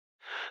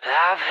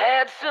I've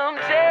had some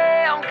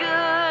damn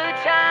good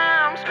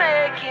times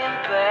making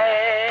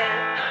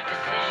bad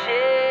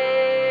decisions.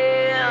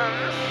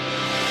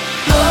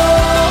 Oh,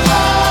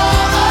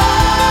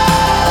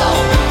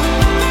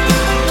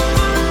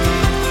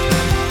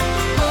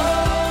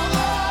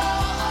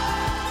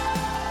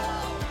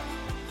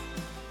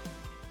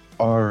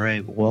 All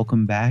right,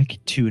 welcome back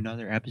to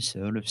another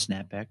episode of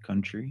Snapback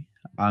Country.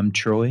 I'm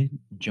Troy,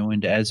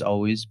 joined as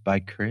always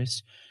by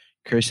Chris.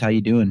 Chris, how you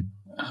doing?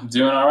 I'm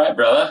doing all right,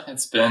 brother.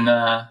 It's been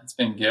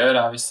good.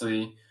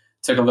 Obviously,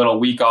 took a little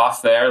week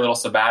off there, a little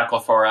sabbatical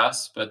for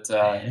us, but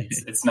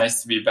it's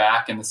nice to be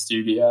back in the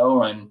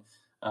studio, and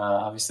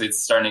obviously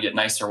it's starting to get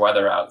nicer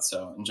weather out,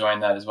 so enjoying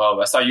that as well.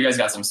 But I saw you guys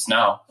got some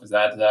snow. Is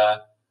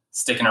that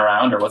sticking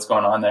around, or what's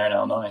going on there in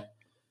Illinois?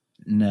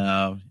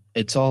 No,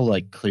 it's all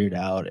like cleared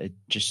out. It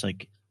just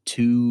like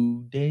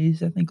 2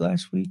 days, I think,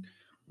 last week.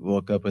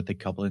 Woke up with a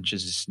couple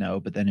inches of snow,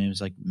 but then it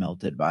was like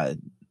melted by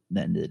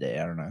the end of the day.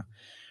 I don't know.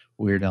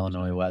 Weird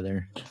Illinois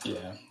weather.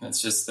 Yeah,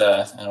 it's just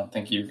I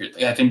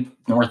think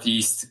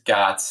Northeast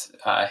got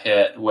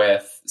hit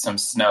with some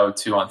snow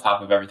too on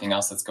top of everything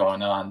else that's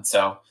going on.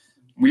 So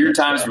weird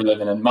times we're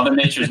living in. Mother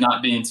Nature's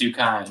not being too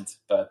kind,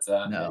 but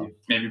No.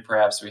 maybe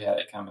perhaps we had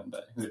it coming,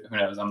 but who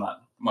knows? I'm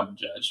not one to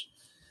judge.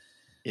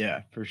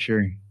 Yeah, for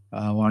sure.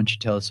 Why don't you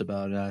tell us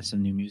about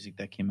some new music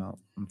that came out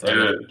on Friday?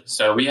 Dude,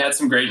 so we had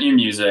some great new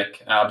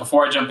music.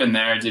 Before I jump in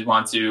there, I did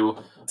want to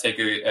take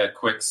a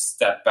quick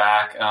step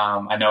back.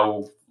 I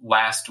know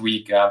last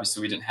week,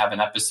 obviously, we didn't have an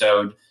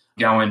episode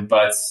going,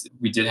 but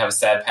we did have a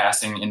sad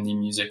passing in the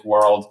music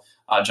world.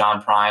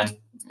 John Prine,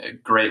 a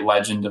great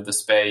legend of the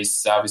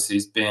space. Obviously,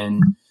 he's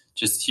been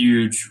just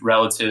huge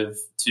relative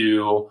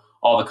to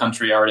all the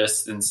country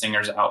artists and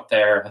singers out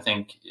there. I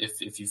think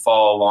if you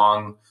follow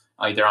along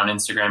either on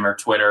Instagram or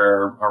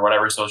Twitter or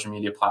whatever social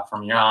media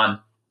platform you're on,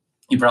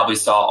 you probably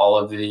saw all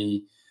of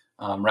the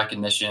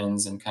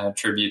recognitions and kind of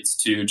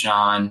tributes to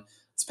John's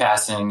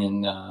passing,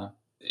 and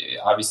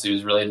obviously it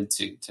was related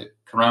to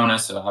Corona.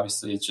 So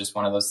obviously it's just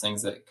one of those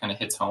things that kind of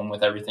hits home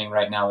with everything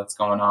right now that's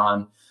going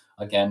on,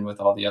 again, with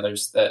all the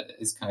others that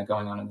is kind of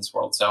going on in this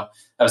world. So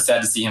I was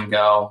sad to see him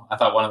go. I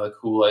thought one of the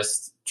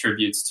coolest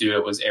tributes to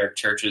it was Eric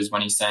Church's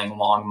when he sang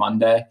Long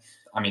Monday.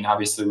 I mean,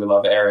 obviously we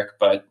love Eric,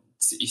 but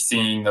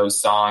seeing those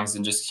songs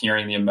and just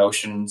hearing the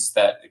emotions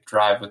that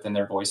drive within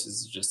their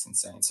voices is just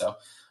insane. So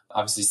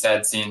obviously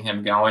sad seeing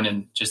him going,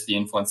 and just the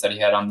influence that he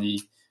had on the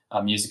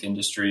music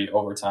industry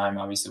over time.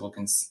 Obviously we'll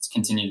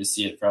continue to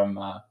see it from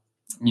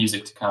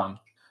music to come.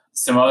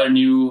 Some other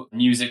new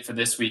music for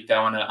this week,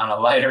 though, on a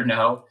lighter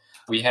note,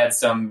 we had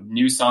some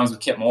new songs with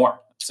Kip Moore.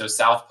 So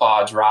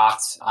Southpaw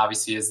dropped,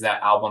 obviously, is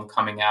that album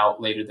coming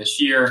out later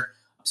this year.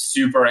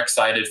 Super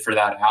excited for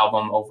that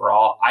album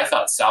overall. I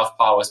thought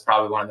Southpaw was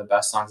probably one of the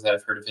best songs that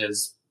I've heard of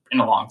his in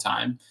a long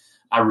time.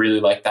 I really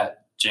like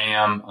that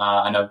jam.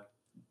 I know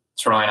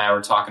Troy and I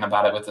were talking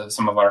about it with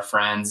some of our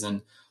friends,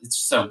 and it's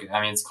so good.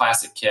 I mean, it's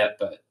classic Kip,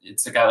 but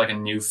it's got like a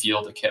new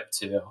feel to Kip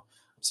too.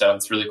 So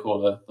it's really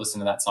cool to listen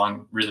to that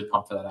song. Really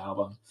pumped for that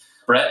album.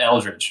 Brett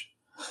Eldredge.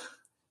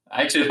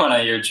 I actually want to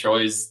hear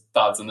Troy's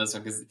thoughts on this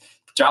one, because he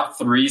dropped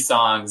 3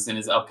 songs in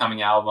his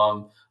upcoming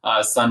album,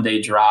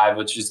 Sunday Drive,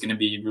 which is going to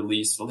be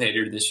released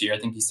later this year. I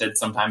think he said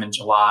sometime in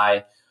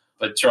July.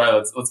 But Troy,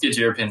 let's get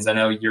your opinions. I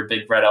know you're a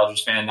big Brett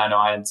Eldredge fan. I know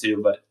I am too,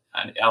 but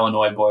an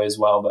Illinois boy as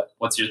well. But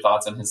what's your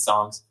thoughts on his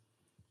songs?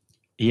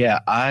 Yeah,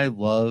 I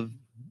love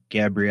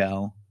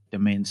Gabrielle, the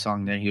main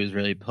song that he was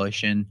really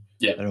pushing.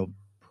 Yeah. That'll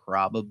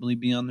probably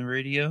be on the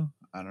radio.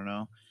 I don't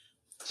know.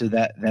 So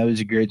that was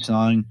a great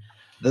song.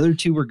 The other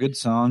 2 were good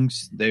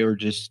songs. They were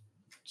just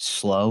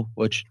slow,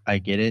 which I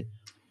get it,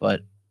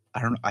 but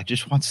I don't know. I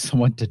just want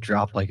someone to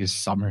drop like a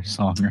summer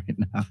song right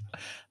now.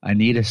 I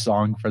need a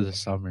song for the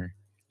summer.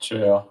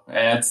 True.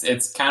 And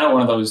it's kind of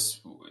one of those,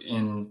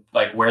 in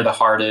like Where the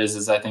Heart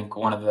is I think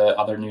one of the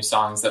other new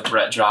songs that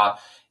Brett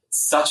dropped.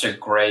 Such a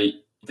great,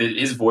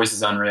 his voice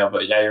is unreal,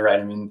 but yeah, you're right.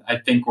 I mean, I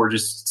think we're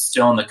just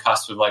still on the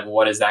cusp of like,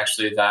 what is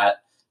actually that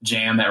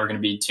jam that we're going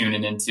to be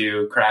tuning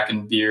into,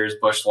 cracking beers,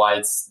 Busch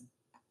Lights,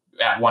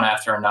 one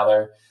after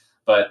another.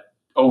 But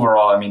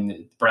overall, I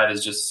mean, Brett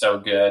is just so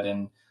good.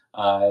 And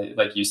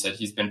like you said,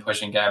 he's been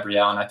pushing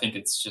Gabrielle, and I think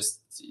it's just,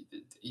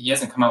 he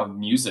hasn't come out with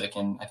music,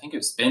 and I think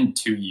it's been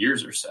 2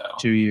 years or so.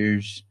 2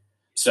 years.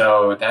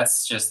 So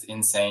that's just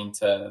insane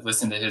to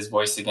listen to his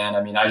voice again.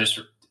 I mean,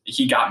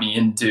 he got me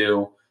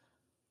into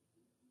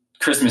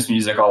Christmas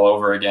music all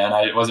over again.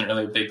 I wasn't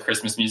really a big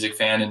Christmas music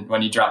fan, and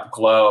when he dropped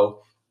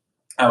Glow,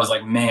 I was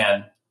like,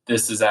 man,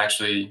 this is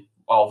actually,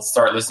 I'll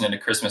start listening to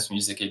Christmas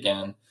music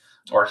again,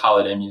 or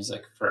holiday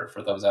music for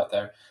those out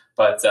there.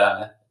 But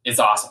it's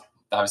awesome.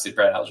 Obviously,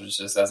 Brett Eldredge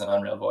just has an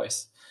unreal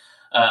voice.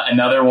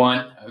 Another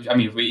one, I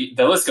mean,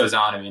 the list goes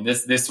on. I mean,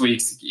 this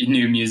week's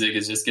new music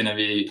is just going to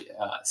be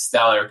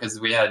stellar, because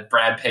we had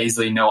Brad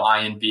Paisley, No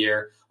Eye in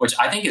Beer, which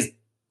I think is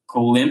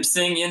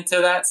glimpsing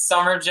into that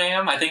summer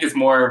jam. I think it's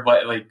more of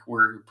what like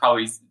we're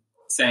probably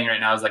saying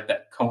right now is like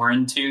that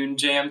quarantine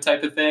jam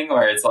type of thing,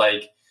 where it's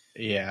like,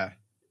 yeah,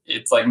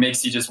 it's like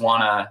makes you just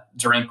want to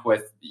drink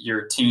with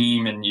your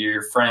team and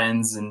your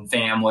friends and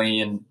family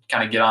and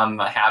kind of get on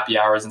the happy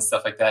hours and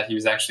stuff like that. He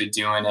was actually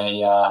doing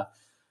a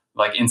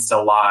like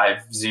Insta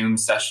Live Zoom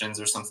sessions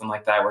or something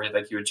like that, where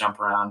like he would jump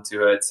around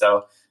to it.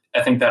 So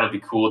I think that'll be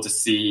cool to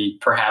see,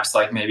 perhaps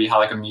like maybe how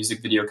like a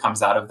music video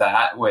comes out of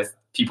that with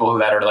people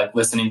that are like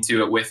listening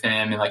to it with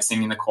him and like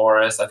singing the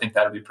chorus. I think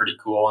that'd be pretty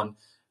cool and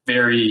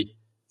very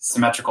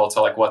symmetrical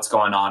to like what's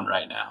going on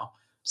right now.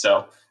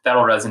 So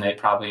that'll resonate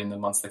probably in the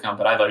months to come.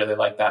 But I really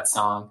like that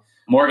song.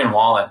 Morgan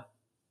Wallen,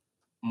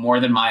 More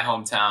Than My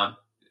Hometown.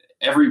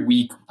 Every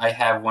week I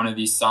have one of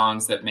these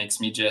songs that makes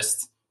me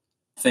just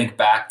think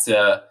back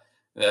to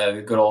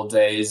the good old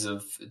days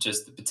of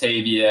just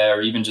Batavia,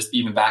 or even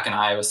back in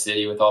Iowa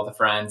City with all the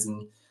friends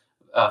and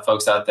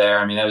folks out there.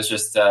 I mean, that was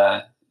just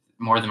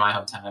More Than My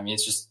Hometown. I mean,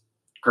 it's just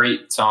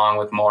great song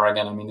with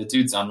Morgan. I mean, the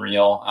dude's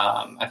unreal.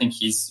 I think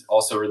he's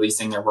also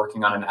they're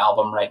working on an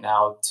album right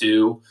now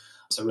too.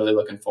 So really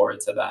looking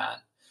forward to that.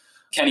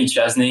 Kenny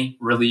Chesney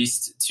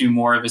released 2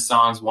 more of his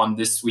songs, one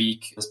this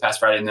past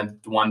Friday, and then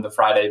one the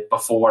Friday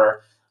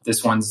before.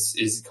 This one's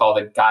is called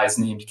A Guy's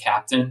Named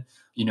Captain.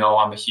 You know,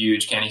 I'm a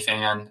huge Kenny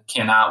fan.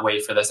 Cannot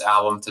wait for this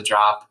album to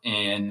drop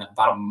in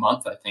about a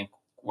month, I think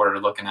we're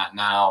looking at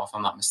now, if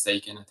I'm not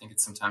mistaken. I think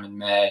it's sometime in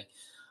May.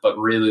 But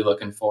really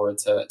looking forward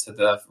to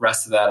the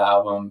rest of that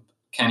album.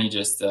 Kenny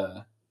just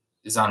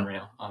is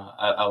unreal.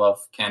 I love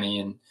Kenny,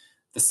 and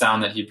the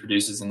sound that he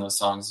produces in those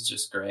songs is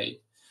just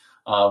great.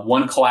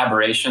 One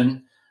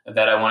collaboration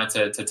that I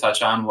wanted to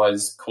touch on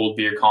was Cold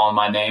Beer Calling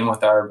My Name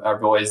with our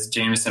boys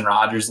Jameson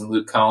Rogers and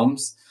Luke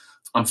Combs.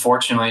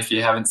 Unfortunately, if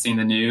you haven't seen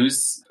the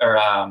news or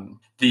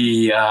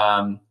the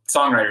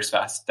Songwriters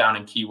Fest down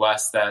in Key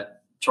West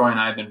that Troy and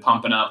I have been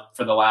pumping up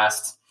for the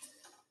last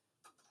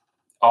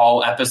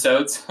all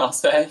episodes, I'll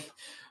say,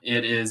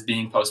 it is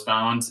being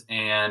postponed.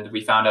 And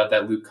we found out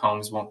that Luke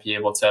Combs won't be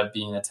able to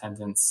be in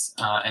attendance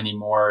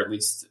anymore, at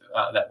least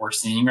that we're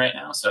seeing right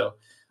now. So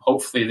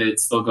hopefully that it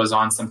still goes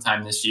on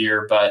sometime this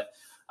year. But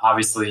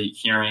obviously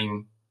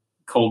hearing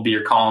Cold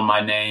Beer Calling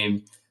My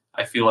Name,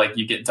 I feel like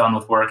you get done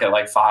with work at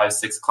like 5,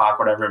 6 o'clock,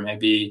 whatever it may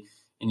be,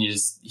 and you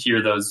just hear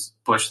those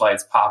Busch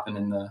Lights popping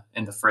in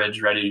the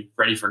fridge, ready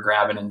for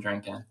grabbing and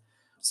drinking.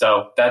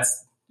 So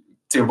that's,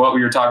 to what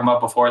we were talking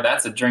about before,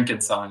 that's a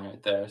drinking song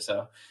right there.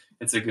 So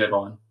it's a good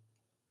one.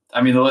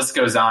 I mean, the list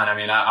goes on. I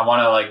mean, I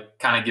want to like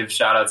kind of give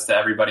shout outs to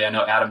everybody. I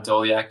know Adam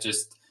Doliak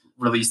just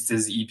released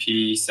his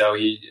EP. So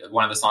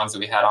one of the songs that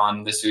we had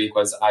on this week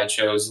was I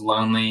Choose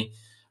Lonely.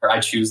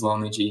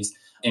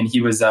 And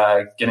he was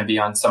going to be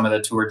on some of the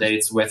tour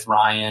dates with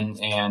Ryan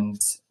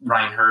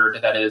Hurd,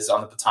 that is, on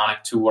the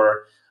Platonic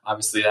tour.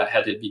 Obviously, that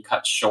had to be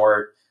cut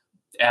short.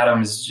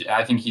 Adams,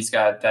 I think he's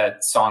got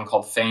that song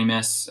called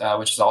Famous,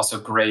 which is also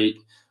great.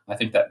 I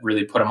think that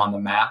really put him on the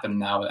map, and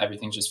now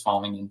everything's just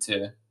falling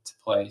into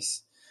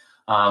place.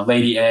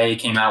 Lady A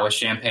came out with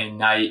Champagne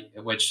Night,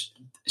 which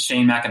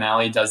Shane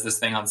McAnally does this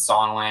thing on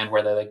Songland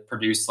where they like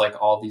produce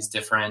like all these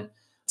different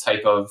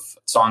type of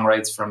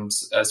songwrites from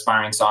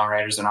aspiring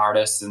songwriters and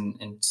artists, and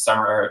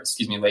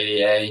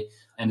Lady A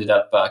ended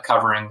up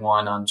covering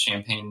one on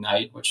Champagne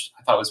Night, which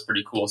I thought was a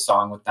pretty cool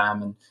song with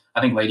them. And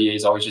I think Lady A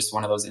is always just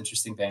one of those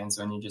interesting bands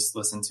when you just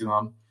listen to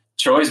them.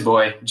 Troy's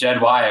boy,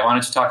 Jed Wyatt. Why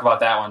don't you talk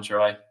about that one,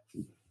 Troy?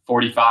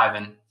 45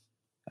 and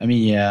I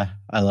mean, yeah,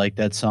 I like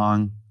that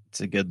song.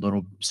 It's a good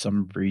little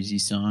summer breezy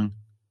song.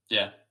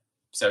 Yeah.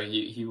 So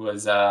he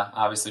was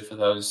obviously, for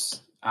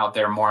those out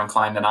there more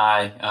inclined than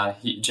I,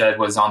 Jed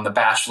was on The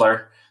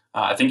Bachelor.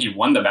 I think he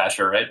won The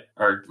Bachelor, right?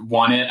 Or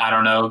won it. I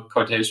don't know.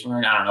 Quotation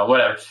mark. I don't know.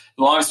 Whatever.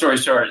 Long story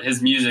short,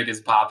 his music is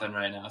popping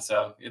right now.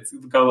 So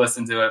go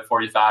listen to it.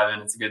 45,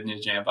 and it's a good new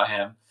jam by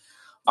him.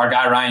 Our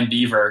guy Ryan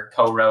Beaver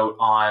co-wrote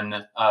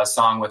on a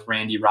song with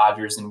Randy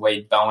Rogers and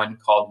Wade Bowen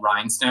called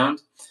Rhinestone.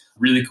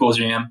 Really cool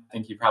jam. I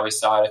think you probably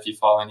saw it if you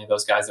follow any of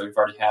those guys that we've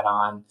already had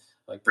on,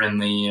 like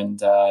Brinley and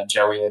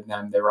Joey and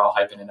them. They were all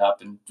hyping it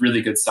up, and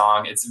really good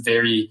song. It's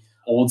very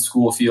old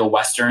school feel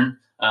Western.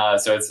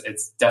 So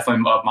it's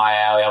definitely up my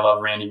alley. I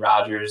love Randy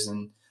Rogers,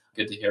 and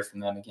good to hear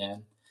from them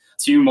again.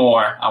 2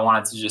 more I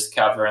wanted to just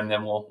cover, and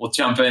then we'll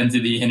jump into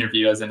the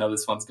interview, as I know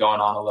this one's going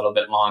on a little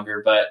bit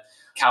longer. But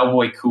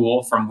Cowboy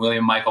Cool from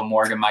William Michael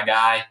Morgan, my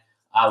guy.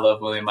 I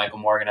love William Michael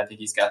Morgan. I think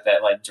he's got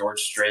that like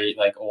George Strait,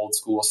 like old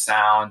school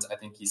sound. I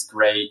think he's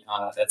great.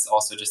 That's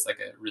also just like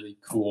a really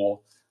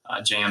cool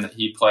jam that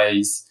he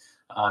plays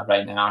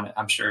right now. And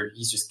I'm sure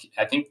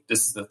I think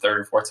this is the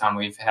 3rd or 4th time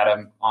we've had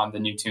him on the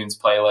New Tunes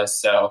playlist.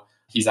 So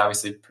he's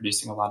obviously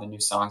producing a lot of new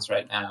songs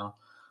right now.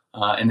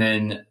 And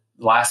then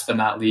last but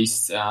not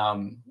least,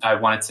 I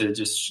wanted to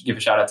just give a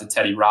shout out to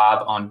Teddy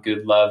Robb on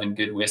Good Love and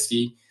Good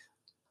Whiskey.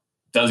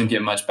 Doesn't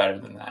get much better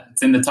than that.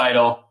 It's in the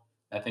title.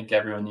 I think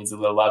everyone needs a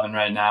little loving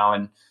right now,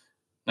 and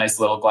nice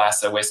little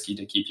glass of whiskey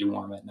to keep you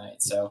warm at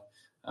night. So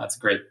it's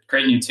great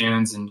New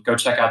Tunes, and go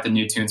check out the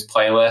New Tunes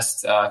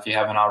playlist if you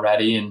haven't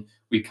already. And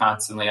we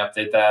constantly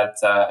update that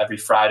every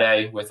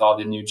Friday with all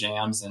the new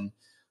jams. And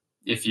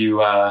if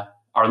you are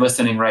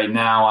listening right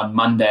now on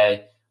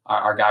Monday,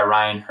 our guy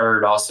Ryan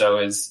Hurd also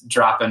is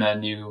dropping a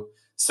new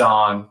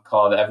song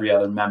called Every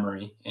Other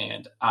Memory,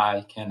 and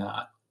I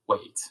cannot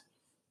wait.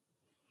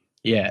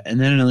 Yeah, and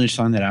then another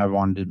song that I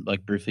wanted to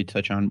like briefly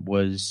touch on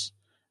was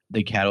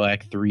the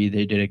Cadillac 3.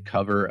 They did a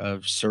cover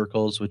of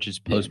Circles, which is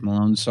Post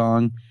Malone's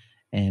song,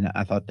 and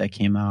I thought that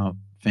came out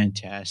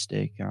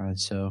fantastic.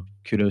 So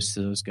kudos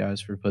to those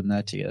guys for putting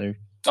that together.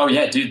 Oh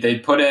yeah, dude! They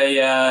put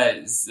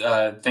a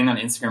thing on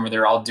Instagram where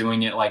they're all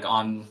doing it like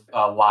on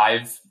a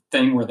live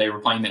thing where they were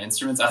playing the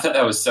instruments. I thought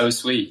that was so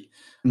sweet.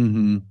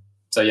 Mm-hmm.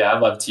 So yeah, I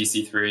love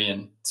TC3,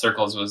 and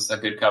Circles was a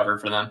good cover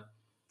for them.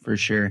 For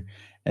sure.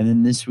 And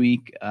then this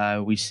week,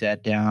 we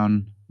sat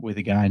down with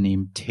a guy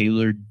named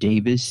Taylor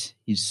Davis.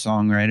 He's a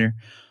songwriter,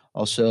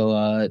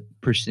 also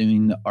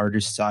pursuing the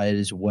artist side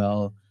as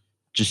well.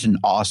 Just an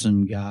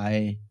awesome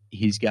guy.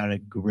 He's got a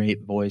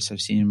great voice.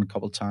 I've seen him a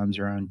couple times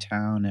around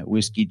town at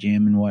Whiskey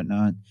Jam and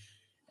whatnot,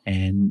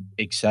 and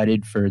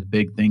excited for the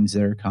big things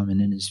that are coming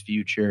in his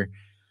future.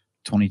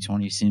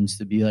 2020 seems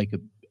to be like a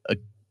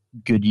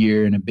good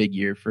year and a big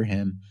year for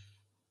him.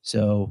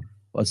 So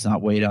let's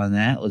not wait on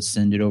that. Let's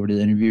send it over to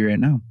the interview right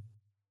now.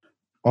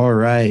 All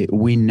right.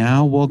 We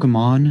now welcome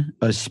on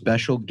a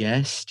special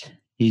guest.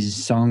 He's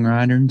a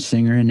songwriter and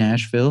singer in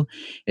Nashville.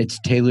 It's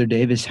Taylor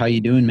Davis. How you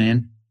doing,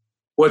 man?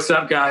 What's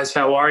up, guys?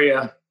 How are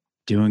you?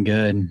 Doing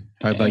good.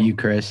 How about you,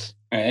 Chris?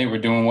 Hey, we're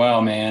doing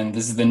well, man.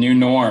 This is the new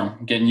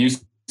norm. Getting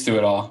used to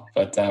it all,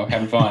 but we're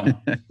having fun.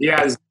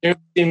 Yeah, it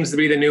seems to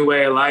be the new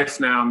way of life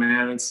now,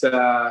 man.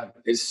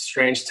 It's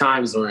strange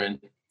times we're in.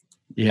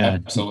 Yeah,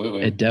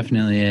 absolutely. It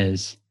definitely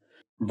is.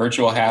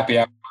 Virtual happy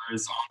hours,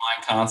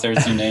 online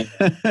concerts, you name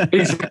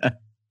it.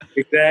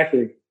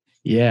 Exactly.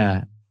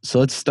 Yeah. So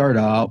let's start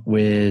out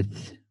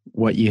with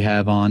what you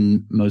have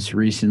on most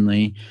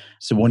recently.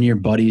 So one of your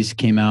buddies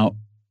came out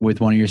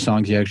with one of your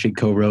songs you actually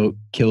co-wrote,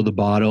 Kill the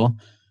Bottle.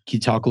 Can you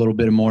talk a little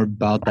bit more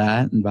about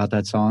that and about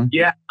that song?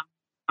 Yeah.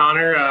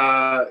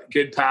 Connor,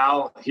 good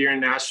pal here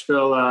in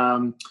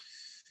Nashville.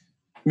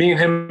 Me and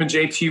him and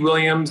JP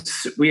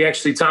Williams,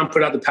 Tom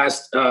put out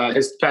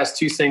his past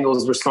two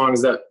singles were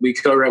songs that we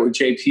co-wrote with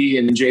JP,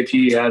 and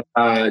JP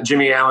had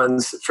Jimmy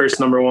Allen's first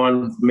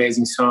 #1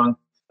 amazing song.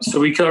 So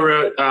we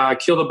co-wrote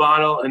Kill the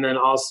Bottle, and then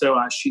also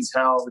She's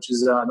Hell, which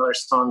is another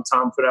song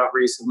Tom put out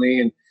recently.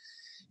 And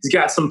he's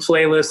got some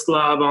playlist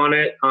love on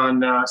it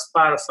on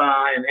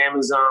Spotify and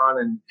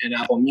Amazon and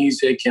Apple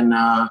Music. And,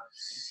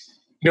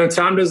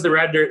 Tom does the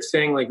Red Dirt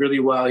thing like really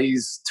well.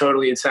 He's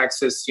totally a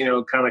Texas,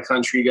 kind of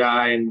country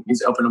guy. And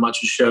he's opened a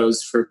bunch of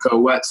shows for Co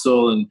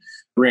Wetzel and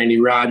Randy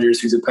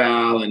Rogers, who's a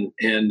pal, and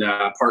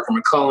Parker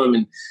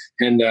McCullum.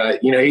 And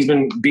he's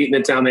been beating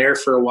it down there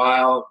for a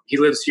while. He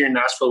lives here in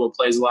Nashville, but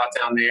plays a lot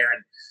down there.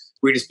 And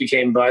we just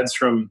became buds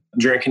from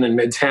drinking in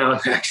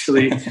Midtown,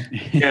 actually.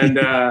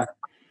 And,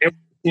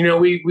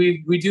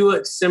 we do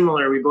look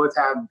similar. We both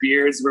have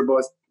beards. We're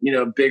both,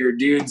 bigger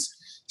dudes.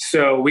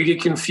 So we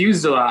get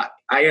confused a lot.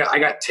 I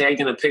got tagged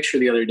in a picture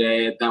the other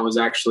day that was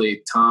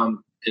actually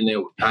Tom, and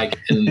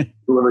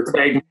whoever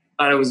tagged me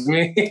thought it was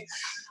me,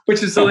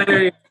 which is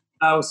hilarious.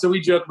 So we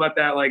joke about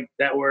that, like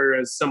that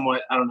we're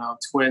somewhat, I don't know,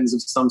 twins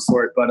of some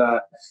sort.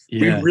 But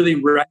we really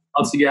write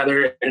all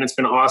together, and it's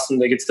been awesome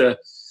to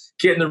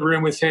get in the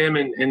room with him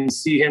and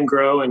see him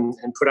grow and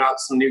put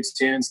out some new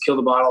tunes. Kill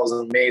the Bottle is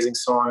an amazing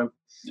song.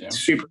 Yeah.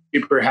 Super,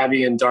 super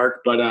heavy and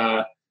dark,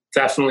 but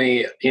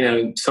definitely,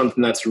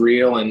 something that's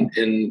real. And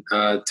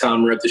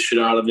Tom wrote the shit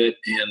out of it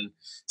and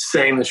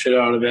sang the shit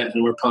out of it,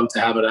 and we're pumped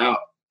to have it out.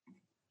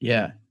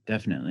 Yeah,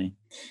 definitely.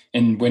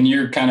 And when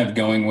you're kind of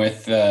going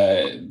with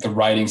the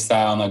writing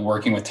style and like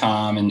working with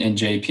Tom and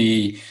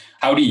JP,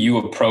 how do you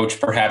approach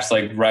perhaps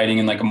like writing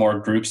in like a more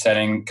group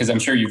setting? Because I'm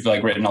sure you've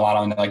like written a lot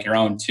on like your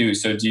own too.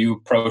 So do you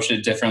approach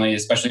it differently,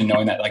 especially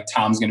knowing that like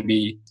Tom's going to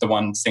be the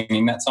one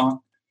singing that song?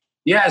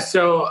 Yeah.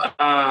 So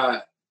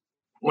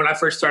when I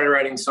first started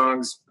writing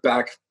songs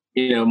back,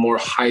 more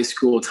high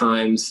school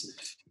times,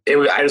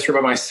 I just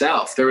wrote by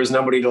myself. There was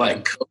nobody to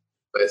like cope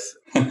with.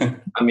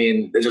 I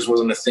mean, it just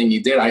wasn't a thing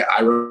you did.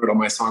 I wrote all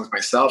my songs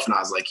myself, and I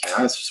was like,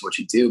 that's just what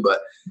you do.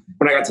 But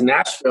when I got to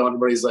Nashville,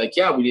 everybody's like,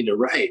 yeah, we need to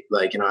write.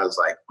 Like, I was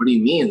like, what do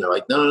you mean? They're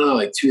like, no,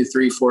 like 2,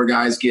 3, 4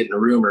 guys get in a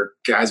room, or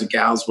guys or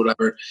gals,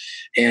 whatever,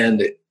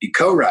 and you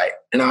co-write.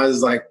 And I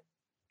was like,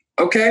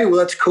 okay, well,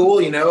 that's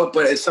cool,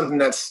 but it's something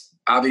that's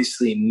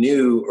obviously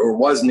new, or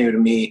was new to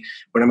me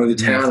when I moved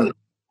to town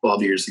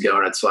 12 years ago.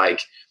 And it's like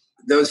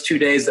those 2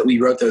 days that we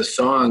wrote those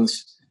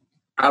songs,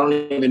 I don't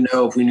even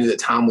know if we knew that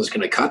Tom was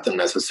going to cut them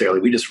necessarily.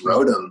 We just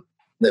wrote them.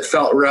 That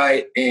felt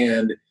right.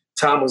 And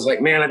Tom was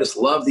like, man, I just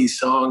love these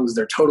songs.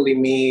 They're totally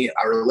me.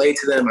 I relate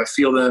to them. I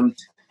feel them.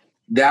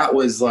 That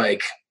was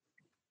like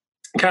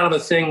kind of a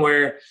thing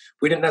where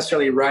we didn't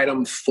necessarily write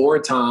them for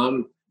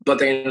Tom, but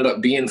they ended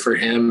up being for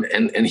him.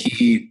 And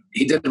he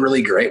did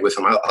really great with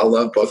them. I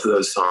love both of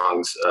those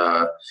songs.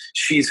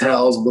 She's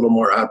Hell's a little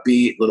more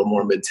upbeat, a little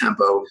more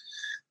mid-tempo.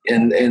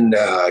 And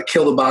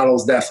Kill the Bottle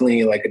is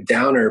definitely like a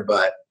downer,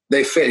 but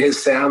they fit his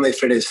sound, they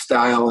fit his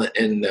style,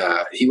 and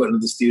he went into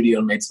the studio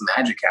and made some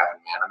magic happen,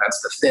 man. And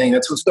that's the thing.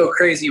 That's what's so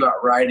crazy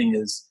about writing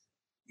is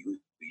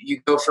you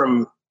go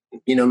from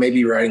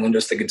maybe writing on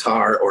just a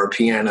guitar or a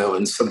piano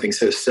and something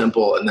so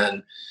simple. And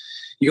then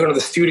you go to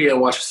the studio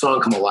and watch a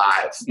song come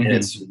alive. Mm-hmm.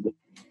 And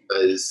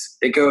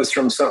it goes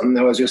from something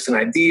that was just an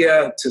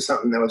idea to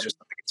something that was just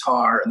a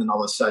guitar. And then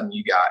all of a sudden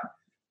you got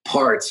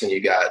parts and you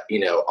got,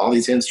 all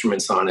these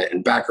instruments on it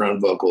and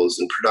background vocals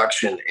and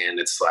production. And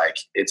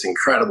it's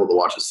incredible to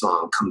watch a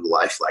song come to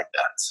life like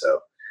that. So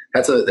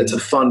that's a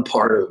fun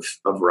part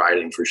of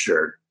writing for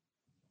sure.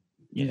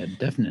 Yeah,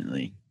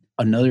 definitely.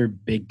 Another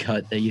big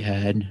cut that you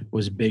had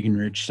was Big and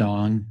Rich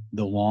song,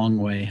 The Long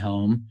Way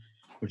Home,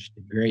 which is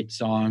a great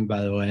song,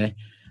 by the way.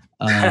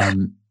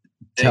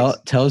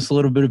 Tell us a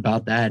little bit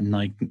about that and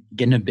like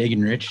getting a Big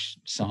and Rich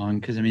song,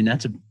 because I mean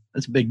that's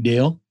a big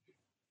deal.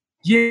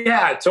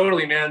 Yeah,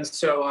 totally, man.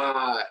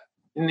 So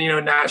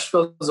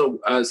Nashville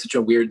is such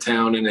a weird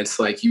town, and it's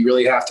like you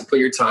really have to put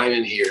your time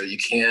in here. You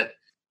can't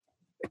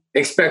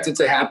expect it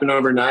to happen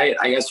overnight.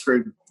 I guess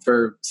for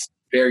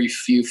very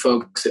few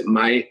folks it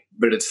might,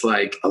 but it's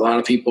like a lot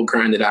of people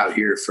grind it out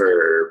here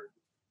for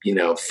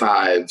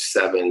 5,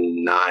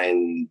 7,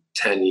 9,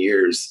 10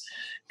 years,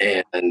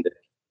 and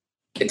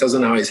it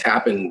doesn't always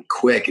happen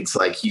quick. It's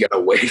like you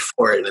gotta wait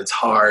for it, and it's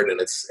hard,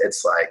 and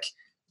it's like,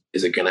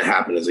 is it gonna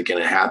happen? Is it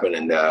gonna happen?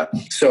 And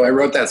so I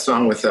wrote that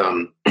song with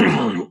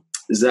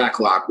Zach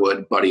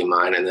Lockwood, buddy of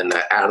mine, and then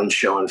Adam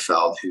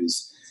Schoenfeld,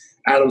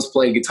 Adam's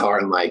played guitar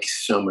in like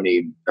so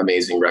many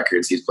amazing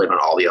records. He's played on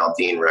all the Al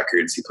Dean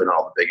records. He played on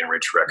all the Big and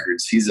Rich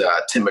records. He's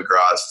Tim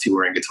McGraw's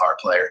touring guitar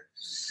player.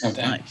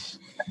 Okay. Nice.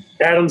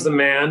 Adam's the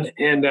man.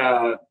 And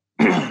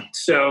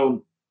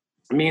so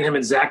me and him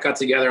and Zach got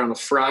together on a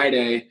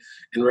Friday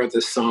and wrote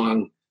this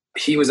song.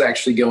 He was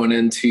actually going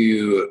in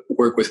to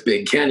work with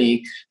Big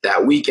Kenny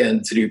that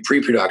weekend to do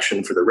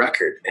pre-production for the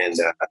record. And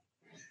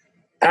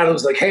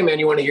Adam's like, hey man,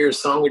 you want to hear a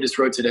song we just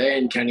wrote today?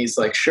 And Kenny's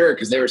like, sure.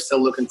 Cause they were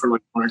still looking for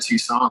like 1 or 2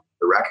 songs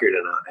for the record.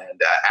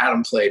 And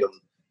Adam played him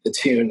the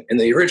tune, and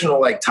the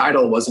original like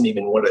title wasn't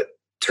even what it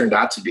turned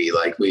out to be.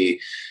 Like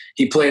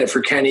he played it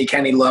for Kenny.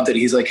 Kenny loved it.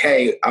 He's like,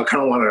 hey, I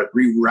kind of want to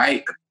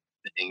rewrite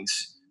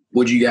things.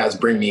 Would you guys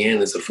bring me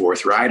in as a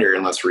 4th writer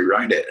and let's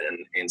rewrite it?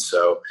 And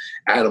so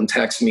Adam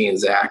texts me and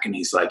Zach, and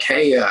he's like,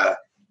 hey,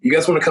 you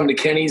guys want to come to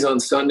Kenny's on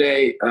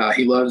Sunday?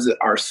 He loves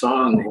our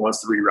song. He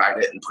wants to rewrite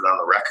it and put it on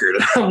a record.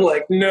 And I'm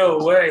like, no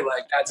way.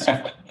 Like,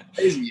 that's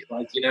crazy.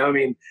 Like, I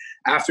mean,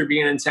 after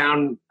being in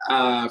town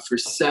for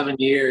 7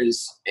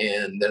 years,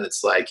 and then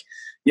it's like,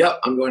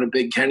 yep, I'm going to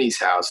Big Kenny's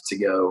house to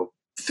go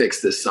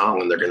fix this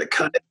song, and they're going to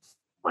cut it.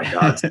 Oh my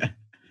God.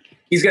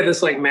 He's got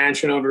this like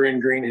mansion over in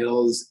Green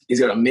Hills. He's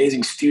got an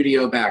amazing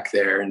studio back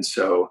there. And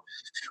so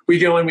we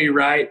go and we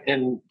write,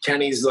 and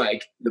Kenny's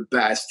like the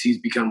best. He's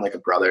become like a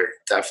brother,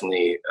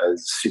 definitely a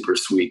super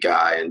sweet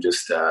guy, and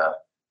just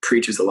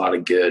preaches a lot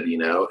of good,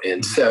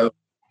 And so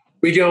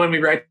we go and we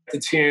write the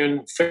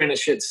tune,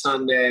 finish it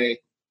Sunday,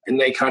 and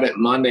they cut it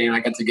Monday. And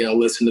I got to go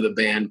listen to the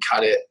band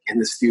cut it in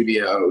the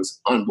studio. It was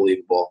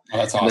unbelievable. Oh,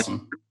 that's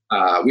awesome.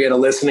 Then, we had a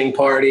listening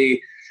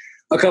party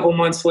a couple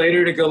months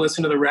later to go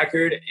listen to the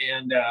record,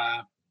 and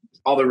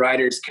all the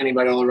writers, Kenny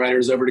invited all the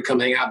writers over to come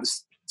hang out in the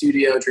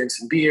studio, drink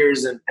some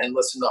beers, and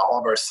listen to all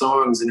of our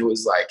songs. And it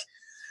was like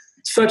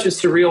such a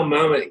surreal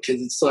moment,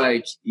 because it's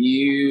like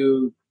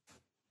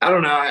I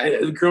don't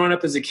know, growing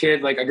up as a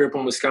kid, like I grew up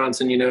in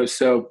Wisconsin,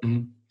 so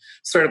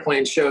started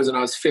playing shows when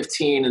I was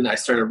 15, and I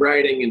started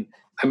writing, and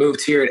I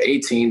moved here at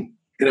 18,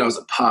 and I was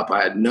a pup.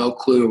 I had no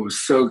clue. It was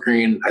so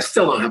green. I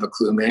still don't have a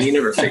clue, man. You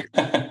never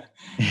figure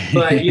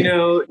But,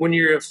 when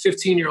you're a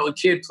 15-year-old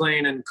kid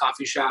playing in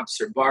coffee shops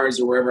or bars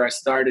or wherever I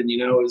started, it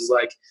was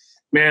like,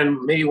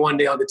 man, maybe one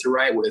day I'll get to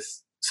write with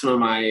some of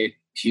my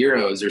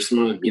heroes or some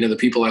of, the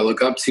people I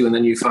look up to. And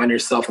then you find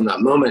yourself in that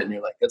moment, and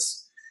you're like,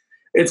 it's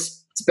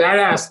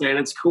badass, man.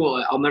 It's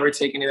cool. I'll never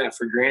take any of that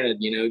for granted.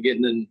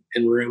 Getting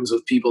in rooms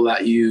with people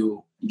that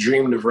you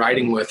dreamed of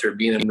writing with or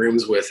being in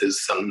rooms with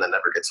is something that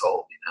never gets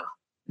old,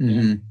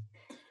 Mm-hmm.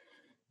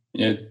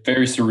 Yeah,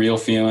 very surreal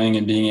feeling,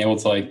 and being able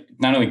to like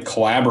not only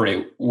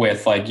collaborate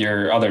with like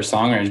your other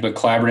songwriters, but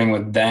collaborating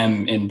with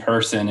them in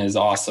person is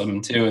awesome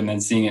too. And then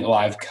seeing it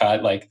live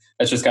cut, like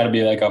that's just got to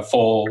be like a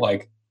full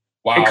like,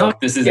 wow,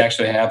 this is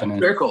actually happening.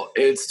 Circle.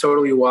 It's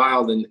totally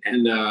wild, and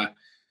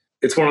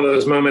it's one of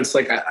those moments.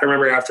 Like I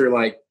remember after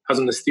like I was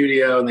in the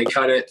studio and they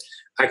cut it,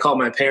 I called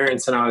my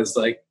parents and I was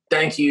like,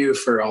 thank you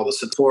for all the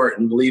support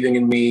and believing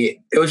in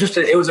me. It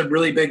was a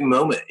really big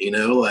moment,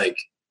 like.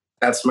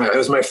 It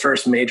was my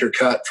first major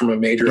cut from a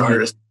major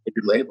artist,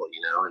 major label,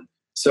 and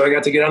so I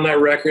got to get on that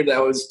record.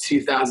 That was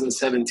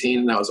 2017,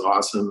 and that was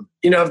awesome.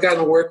 I've gotten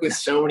to work with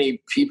so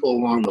many people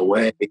along the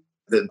way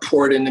that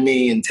poured into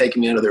me and taken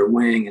me under their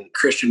wing. And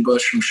Christian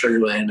Bush from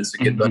Sugarland is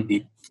a good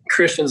buddy.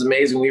 Christian's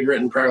amazing. We've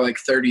written probably like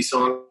 30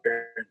 songs.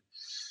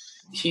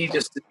 He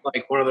just is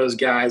like one of those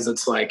guys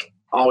that's like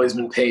always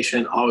been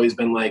patient, always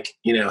been like,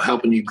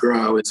 helping you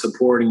grow and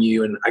supporting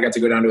you. And I got to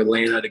go down to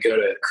Atlanta to go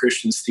to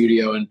Christian's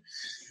studio, and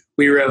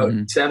we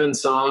wrote 7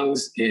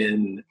 songs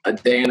in a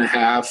day and a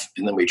half,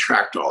 and then we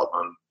tracked all of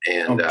them.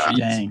 And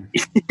dang.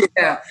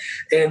 Yeah,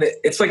 and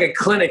it's like a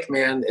clinic,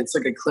 man. It's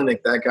like a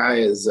clinic. That guy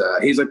is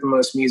he's like the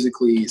most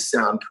musically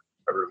sound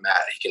ever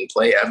met. He can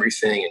play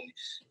everything, and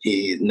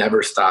he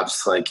never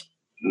stops, like,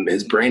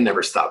 his brain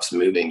never stops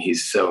moving.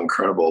 He's so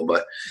incredible.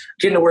 But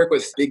getting to work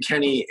with Big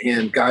Kenny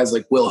and guys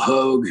like Will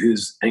Hogue,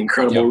 who's an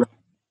incredible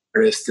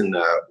artist, and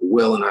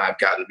Will and I have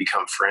gotten to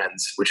become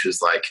friends, which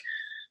is like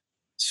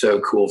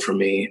so cool for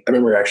me. I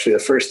remember actually the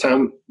first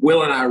time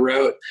Will and I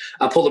wrote,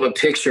 I pulled up a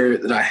picture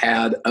that I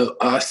had of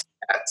us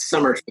at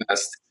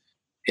Summerfest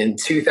in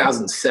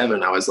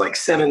 2007. I was like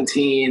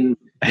 17,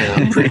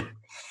 pretty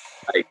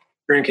like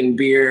drinking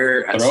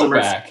beer at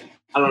Summerfest.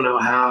 I don't know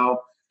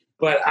how.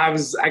 But I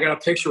got a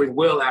picture with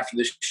Will after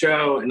the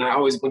show, and I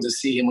always went to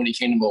see him when he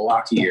came to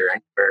Milwaukee or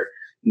anywhere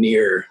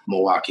near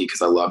Milwaukee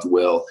because I loved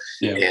Will.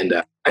 Yeah.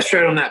 And I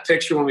showed him that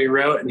picture when we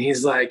wrote, and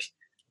he's like,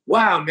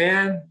 "Wow,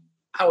 man,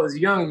 I was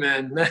young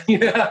then." But,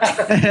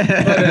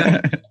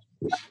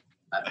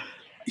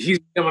 he's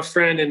become a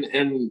friend,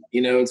 and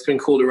it's been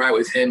cool to write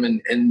with him.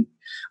 And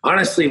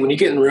honestly, when you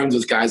get in rooms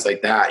with guys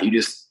like that,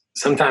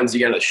 sometimes you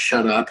got to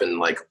shut up and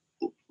like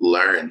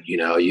learn.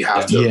 You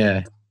have to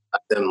let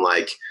them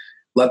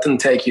let them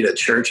take you to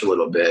church a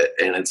little bit.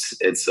 And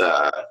it's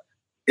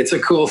a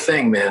cool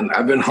thing, man.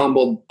 I've been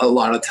humbled a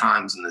lot of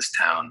times in this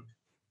town.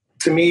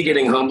 To me,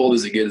 getting humbled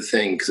is a good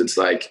thing because it's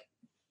like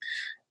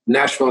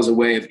Nashville is a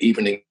way of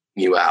evening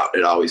you out.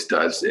 It always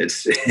does.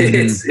 It's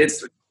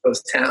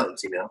those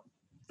towns,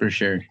 For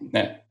sure.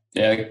 Yeah.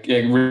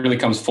 It really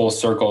comes full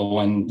circle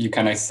when you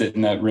kind of sit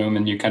in that room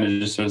and you kind of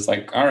just sort of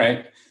like, all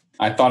right,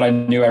 I thought I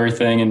knew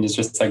everything, and it's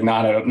just like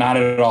not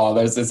at all.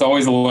 It's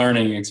always a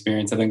learning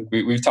experience. I think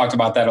we've talked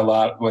about that a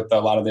lot with a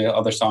lot of the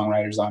other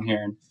songwriters on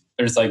here. And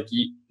there's like,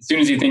 as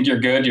soon as you think you're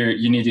good,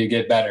 you need to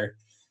get better.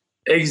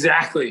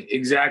 Exactly.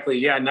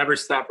 Yeah, never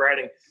stop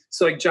writing.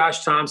 So like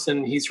Josh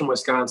Thompson, he's from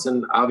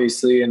Wisconsin,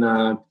 obviously,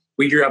 and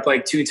we grew up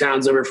like 2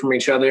 towns over from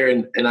each other.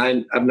 And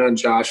I've known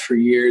Josh for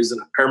years,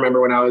 and I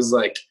remember when I was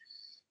like,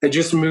 I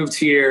just moved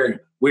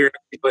here. We were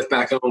both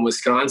back home in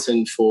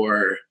Wisconsin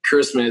for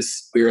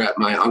Christmas. We were at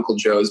my Uncle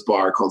Joe's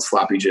bar called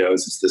Sloppy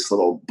Joe's. It's this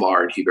little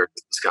bar in Heber,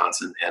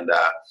 Wisconsin. And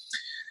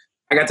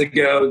I got to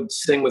go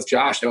sing with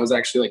Josh. I was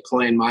actually like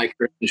playing Mike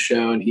for the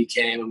show, and he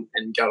came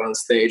and got on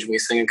stage, and we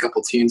sang a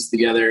couple tunes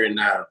together.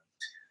 And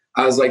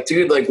I was like,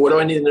 dude, like, what do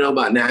I need to know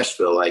about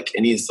Nashville? Like,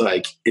 and he's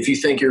like, if you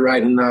think you're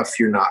writing enough,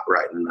 you're not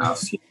writing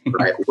enough. You need to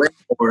write way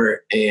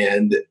more.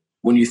 And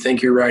when you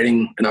think you're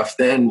writing enough,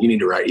 then you need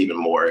to write even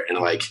more. And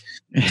like,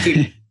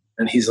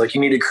 and he's like, you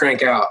need to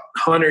crank out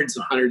hundreds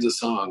and hundreds of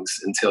songs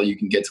until you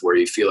can get to where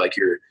you feel like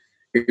you're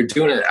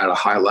doing it at a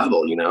high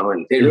level,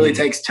 and it really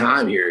takes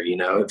time here.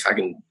 If I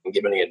can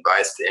give any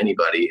advice to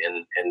anybody,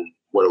 and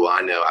what do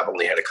I know? I've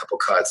only had a couple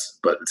cuts,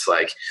 but it's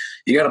like,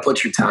 you got to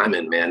put your time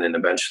in, man. And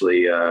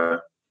eventually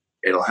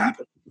it'll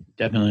happen.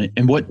 Definitely.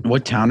 And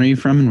what town are you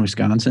from in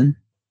Wisconsin?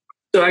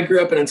 So I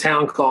grew up in a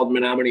town called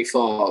Menominee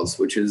Falls,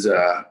 which is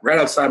right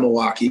outside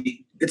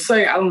Milwaukee. It's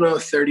like, I don't know,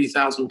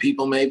 30,000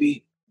 people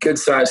maybe. Good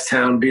sized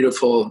town,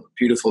 beautiful,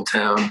 beautiful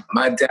town.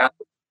 My dad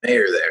was the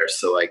mayor there,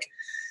 so like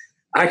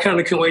I kind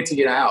of couldn't wait to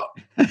get out.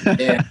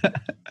 And,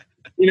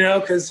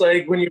 because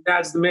like when your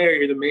dad's the mayor,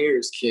 you're the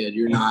mayor's kid.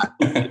 You're not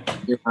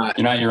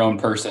your own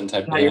person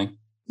type of thing.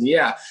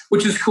 Yeah,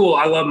 which is cool.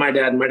 I love my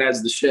dad. My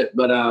dad's the shit.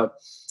 But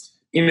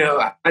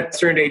I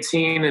turned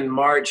 18 in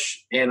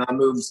March, and I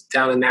moved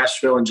down to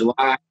Nashville in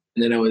July,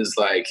 and then it was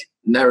like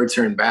never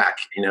turned back.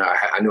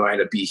 I knew I had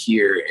to be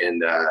here,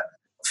 and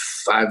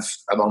I've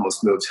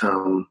almost moved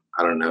home,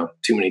 I don't know,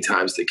 too many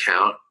times to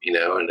count,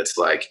 and it's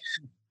like,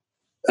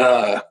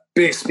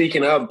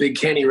 speaking of, Big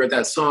Kenny wrote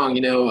that song,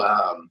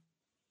 Down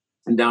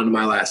to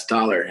My Last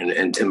Dollar,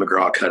 and Tim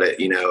McGraw cut it,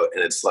 and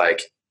it's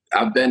like,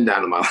 I've been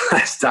down to my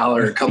last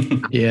dollar a couple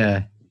times.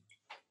 Yeah.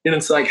 And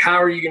it's like,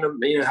 how are you going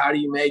to, how do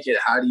you make it?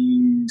 How do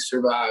you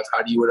survive?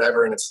 How do you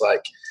whatever? And it's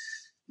like,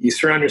 you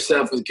surround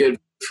yourself with good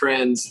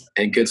friends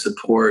and good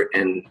support,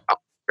 and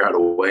figure out a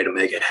way to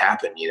make it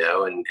happen,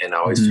 and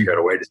always figure out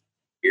a way to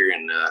here.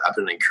 And I've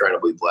been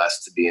incredibly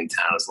blessed to be in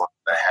town as long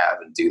as I have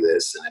and do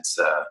this. And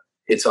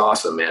it's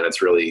awesome, man.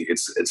 It's really,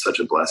 it's such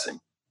a blessing.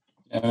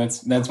 And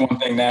that's one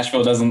thing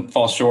Nashville doesn't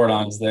fall short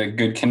on, is the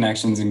good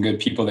connections and good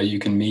people that you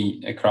can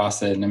meet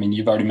across it. And I mean,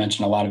 you've already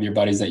mentioned a lot of your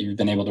buddies that you've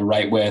been able to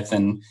write with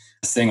and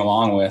sing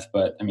along with,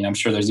 but I mean, I'm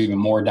sure there's even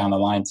more down the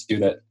line too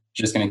that's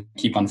just going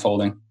to keep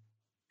unfolding.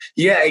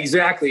 Yeah,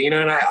 exactly. And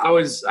I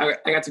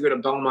got to go to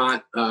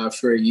Belmont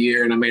for a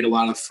year, and I made a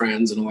lot of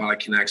friends and a lot of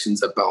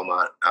connections at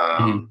Belmont.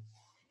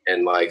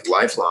 And like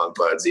lifelong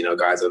buds,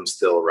 guys I'm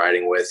still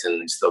writing with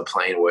and still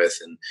playing with.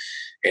 And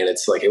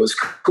it's like, it was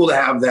cool to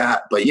have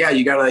that. But yeah,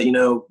 you gotta,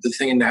 the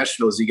thing in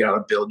Nashville is you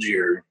gotta build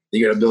your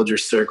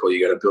circle.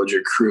 You gotta build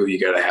your crew. You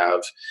gotta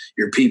have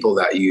your people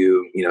that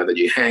that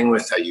you hang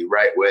with, that you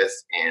write with,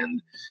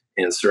 and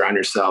surround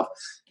yourself.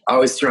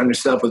 Always surround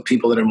yourself with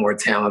people that are more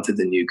talented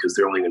than you, because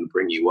they're only going to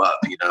bring you up,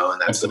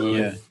 and that's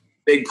a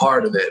big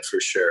part of it for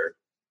sure.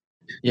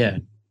 Yeah.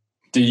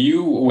 Do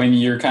you, when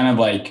you're kind of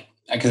like,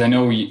 because I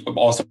know you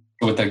also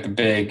with like the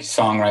big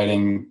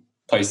songwriting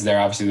places there,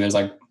 obviously there's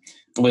like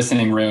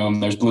Listening Room,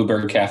 there's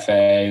Bluebird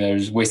Cafe,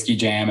 there's Whiskey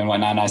Jam and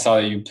whatnot. And I saw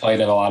that you played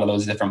at a lot of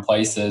those different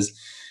places.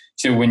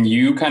 to when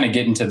you kind of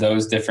get into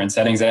those different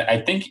settings.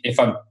 I think if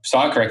I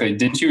saw it correctly,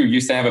 didn't you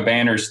used to have a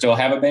band or still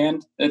have a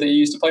band that you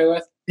used to play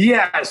with?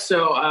 Yeah.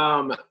 So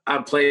I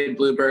played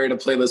Bluebird, I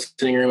played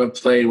Listening Room, I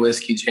played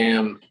Whiskey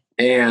Jam.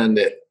 And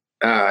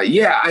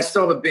I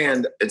still have a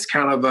band. It's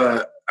kind of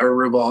a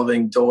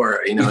revolving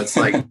door. You know, it's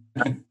like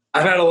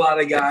I've had a lot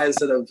of guys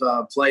that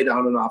have played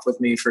on and off with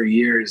me for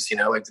years, you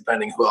know, like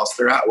depending who else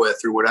they're out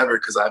with or whatever,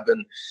 because I've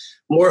been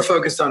more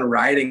focused on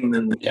writing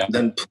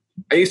than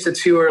I used to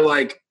tour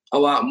like a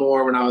lot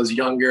more when I was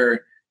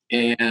younger.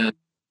 And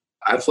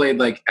I played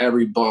like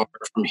every bar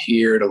from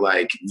here to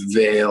like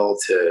Vail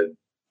to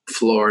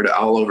Florida,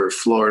 all over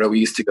Florida. We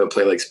used to go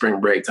play like spring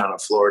break down in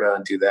Florida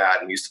and do that.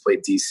 And we used to play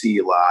DC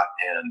a lot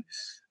and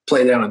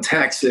play down in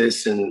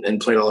Texas and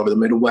played all over the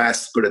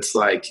Midwest. But it's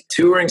like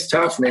touring's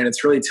tough, man.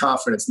 It's really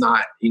tough. And it's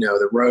not, you know,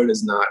 the road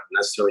is not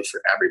necessarily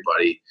for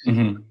everybody.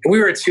 Mm-hmm. And we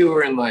were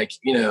touring like,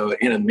 you know,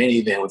 in a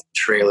minivan with a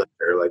trailer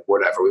or like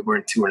whatever. We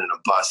weren't touring in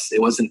a bus.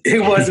 It wasn't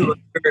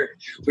like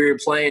we were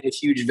playing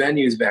huge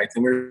venues back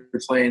then. We were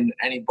playing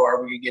any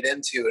bar we could get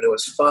into. And it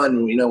was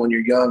fun, you know, when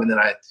you're young. And then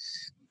I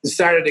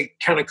decided to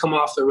kind of come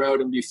off the road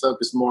and be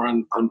focused more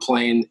on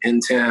playing in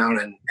town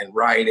and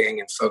writing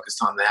and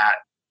focused on that.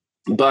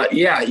 But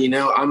yeah, you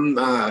know, I'm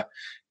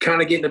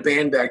kind of getting a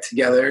band back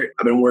together.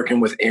 I've been working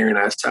with Aaron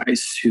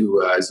Estice,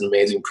 who is an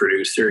amazing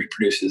producer. He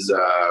produces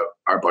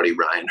our buddy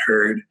Ryan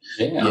Hurd.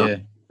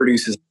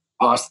 Produces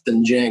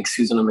Austin Jenks,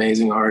 who's an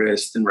amazing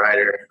artist and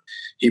writer.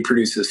 He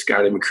produces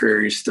Scotty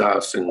McCreery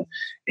stuff, and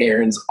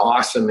Aaron's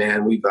awesome,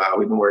 man. We've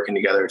been working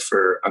together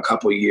for a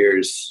couple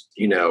years,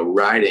 you know,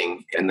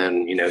 writing, and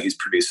then, you know, he's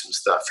produced some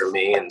stuff for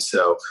me. And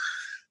so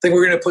I think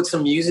we're going to put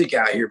some music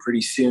out here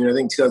pretty soon. I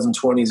think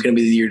 2020 is going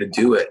to be the year to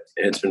do it.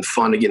 And it's been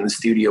fun to get in the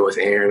studio with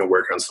Aaron and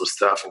work on some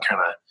stuff and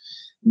kind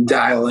of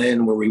dial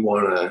in where we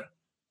want to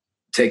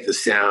take the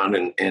sound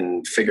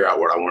and figure out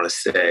what I want to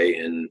say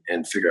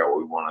and figure out what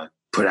we want to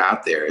put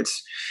out there.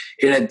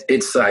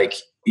 It's like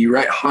you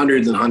write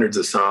hundreds and hundreds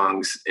of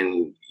songs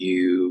and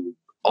you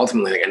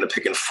ultimately end up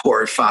picking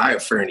 4 or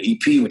 5 for an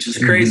EP, which is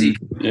crazy.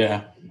 Mm-hmm.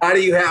 Yeah. How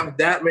do you have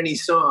that many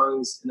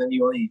songs and then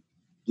you only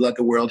let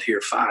the world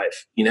hear 5,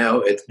 you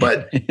know?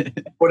 But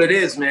what it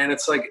is, man,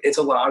 it's like, it's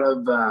a lot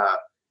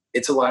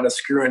of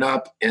screwing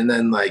up. And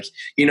then like,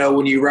 you know,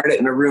 when you write it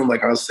in a room,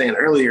 like I was saying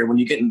earlier, when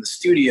you get in the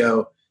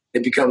studio,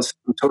 it becomes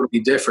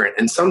totally different.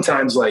 And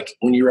sometimes like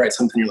when you write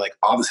something, you're like,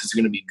 oh, this is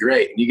going to be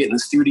great. And you get in the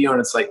studio and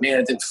it's like, man,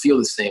 it didn't feel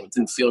the same. It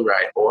didn't feel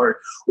right. Or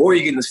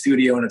you get in the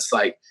studio and it's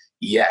like,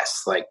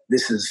 yes, like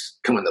this is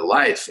coming to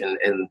life.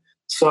 And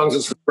songs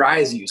that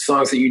surprise you,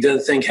 songs that you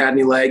didn't think had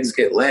any legs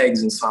get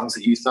legs, and songs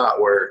that you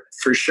thought were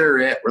for sure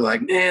were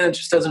like, man, it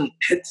just doesn't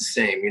hit the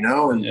same, you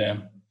know?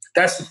 And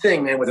that's the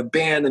thing, man, with a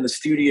band in the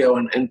studio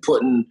and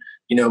putting,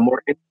 you know,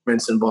 more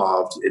instruments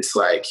involved, it's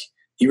like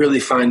you really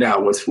find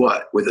out what's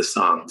what with a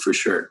song for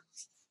sure.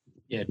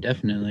 Yeah,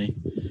 definitely.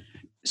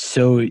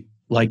 So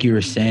like you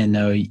were saying,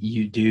 though,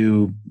 you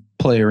do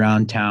play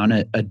around town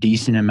a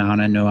decent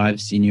amount. I know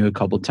I've seen you a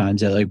couple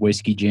times at like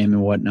Whiskey Jam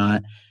and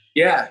whatnot.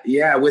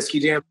 Yeah. Whiskey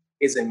Jam.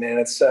 Amazing, man.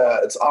 It's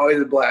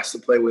always a blast to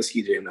play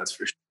Whiskey Jam, that's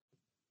for sure.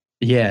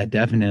 Yeah,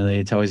 definitely.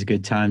 It's always a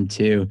good time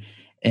too.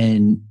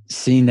 And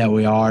seeing that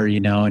we are, you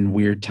know, in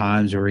weird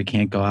times where we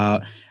can't go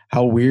out,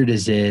 how weird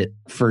is it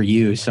for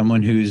you,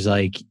 someone who's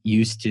like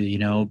used to, you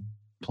know,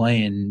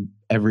 playing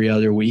every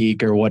other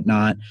week or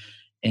whatnot,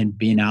 and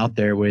being out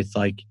there with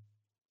like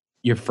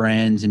your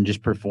friends and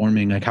just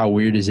performing? Like, how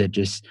weird is it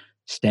just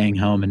staying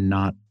home and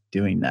not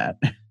doing that?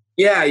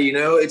 Yeah, you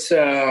know, it's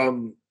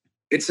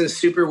a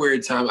super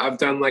weird time. I've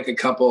done like a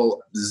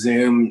couple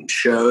Zoom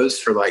shows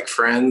for like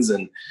friends,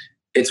 and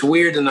it's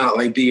weird to not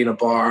like be in a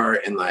bar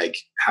and like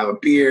have a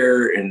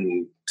beer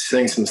and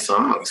sing some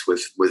songs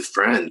with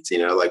friends, you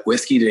know, like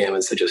Whiskey Jam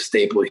is such a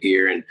staple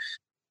here. And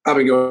I've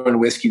been going to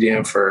Whiskey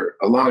Jam for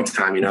a long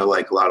time, you know,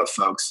 like a lot of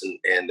folks.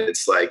 And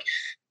it's like,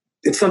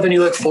 it's something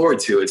you look forward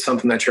to. It's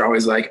something that you're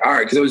always like, all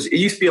right, because it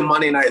used to be a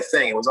Monday night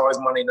thing. It was always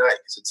Monday night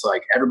because it's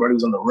like everybody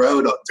was on the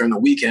road during the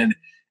weekend.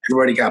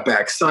 Everybody got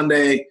back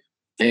Sunday.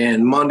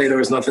 And Monday, there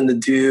was nothing to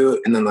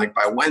do. And then like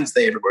by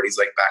Wednesday, everybody's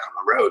like back on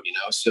the road, you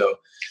know? So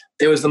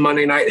it was the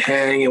Monday night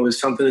hang. It was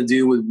something to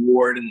do with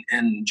Ward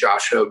and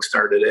Josh Hogue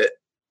started it.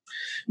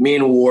 Me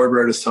and Ward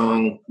wrote a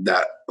song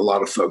that a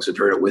lot of folks have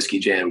heard at Whiskey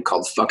Jam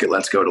called Fuck It,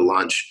 Let's Go to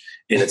Lunch.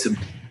 And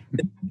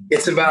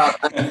it's about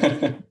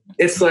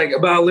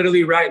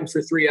literally writing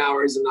for 3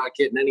 hours and not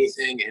getting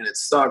anything. And it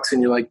sucks.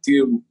 And you're like,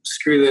 dude,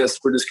 screw this.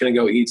 We're just going to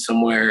go eat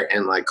somewhere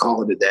and like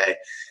call it a day.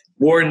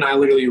 Ward and I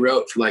literally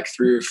wrote for like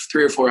three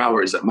or 4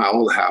 hours at my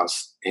old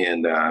house.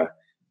 And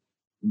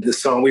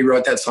we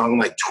wrote that song in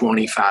like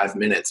 25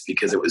 minutes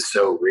because it was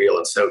so real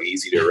and so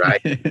easy to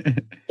write.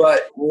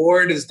 But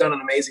Ward has done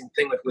an amazing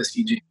thing with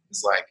Whiskey Jam.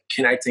 It's like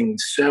connecting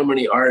so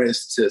many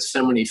artists to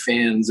so many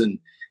fans and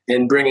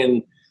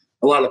bringing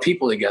a lot of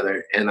people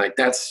together. And like,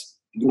 that's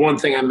one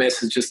thing I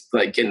miss, is just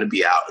like getting to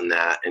be out in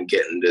that and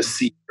getting to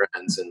see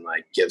friends and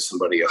like give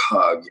somebody a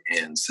hug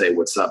and say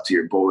what's up to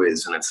your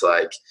boys. And it's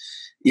like,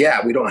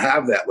 yeah, we don't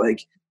have that.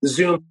 Like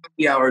Zoom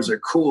hours are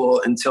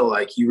cool until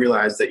like you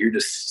realize that you're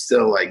just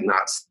still like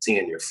not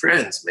seeing your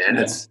friends, man.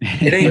 Yeah.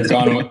 It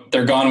ain't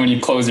They're gone when you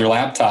close your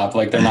laptop.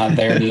 Like they're not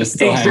there to just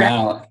still hang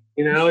out.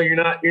 You know, you're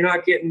not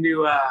getting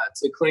to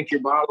clink your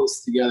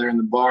bottles together in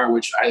the bar,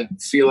 which I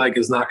feel like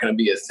is not going to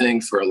be a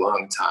thing for a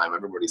long time.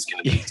 Everybody's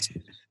going to be.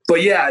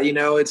 But yeah, you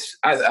know,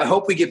 I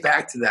hope we get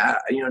back to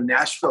that. You know,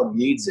 Nashville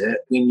needs it.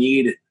 We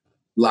need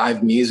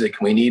live music.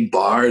 We need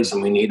bars,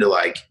 and we need to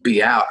like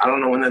be out. I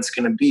don't know when that's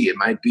going to be. It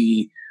might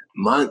be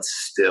months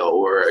still,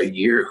 or a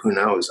year. Who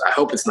knows? I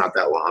hope it's not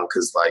that long,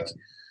 because like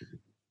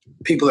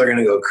people are going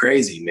to go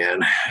crazy,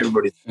 man.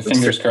 Everybody,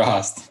 fingers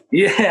crossed.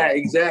 Yeah,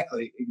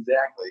 exactly.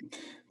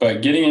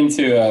 But getting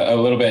into a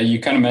little bit, you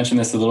kind of mentioned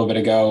this a little bit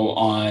ago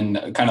on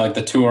kind of like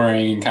the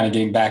touring and kind of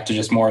getting back to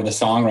just more of the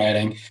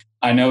songwriting.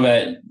 I know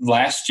that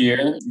last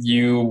year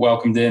you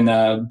welcomed in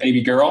a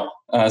baby girl.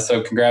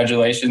 So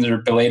congratulations, or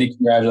belated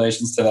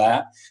congratulations to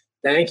that.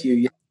 Thank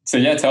you. So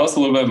yeah, tell us a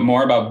little bit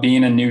more about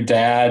being a new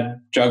dad,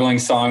 juggling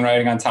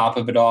songwriting on top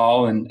of it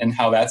all, and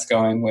how that's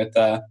going with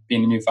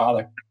being a new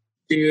father.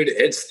 Dude,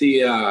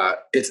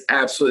 it's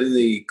absolutely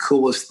the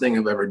coolest thing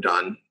I've ever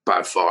done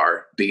by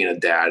far. Being a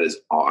dad is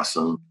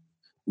awesome.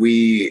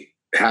 We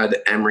had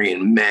Emery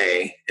in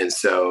May, and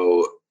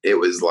so it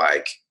was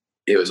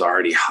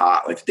already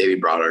hot. Like the day we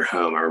brought her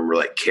home, I remember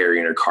like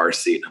carrying her car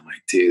seat. And I'm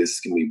like, dude, this is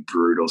gonna be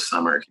brutal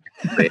summer.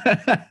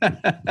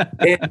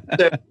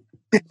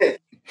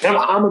 And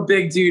I'm a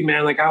big dude,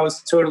 man. Like I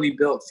was totally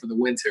built for the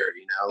winter,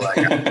 you know, like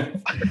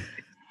I'm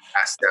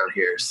down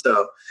here.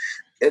 So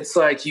it's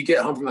like you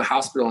get home from the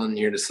hospital and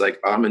you're just like,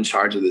 oh, I'm in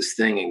charge of this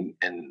thing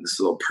and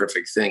this little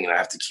perfect thing. And I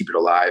have to keep it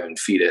alive and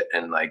feed it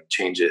and like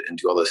change it and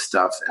do all this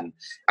stuff. And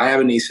I have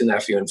a niece and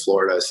nephew in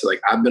Florida. So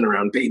like I've been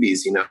around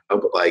babies, you know,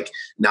 but like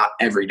not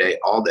every day,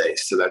 all day.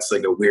 So that's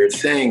like a weird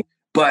thing,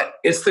 but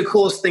it's the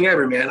coolest thing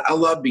ever, man. I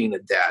love being a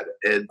dad.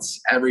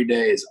 Every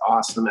day is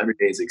awesome. Every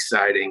day is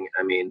exciting.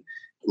 I mean,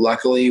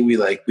 luckily we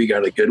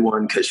got a good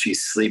one because she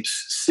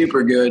sleeps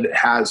super good,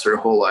 has her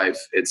whole life.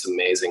 It's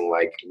amazing.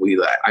 Like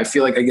I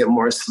feel like I get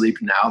more sleep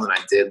now than I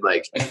did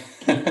like,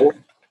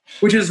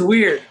 which is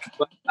weird.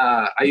 But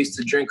I used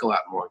to drink a lot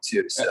more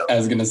too. So I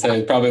was going to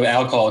say probably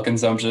alcohol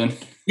consumption.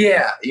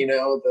 Yeah. You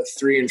know, the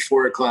 3 and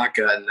 4 o'clock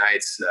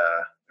nights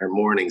or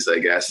mornings, I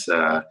guess.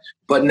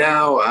 But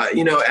now,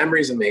 you know,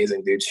 Emery's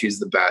amazing, dude. She's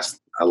the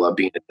best. I love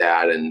being a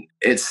dad, and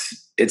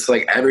it's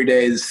like every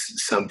day is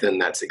something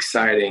that's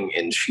exciting.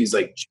 And she's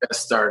like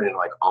just starting to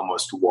like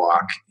almost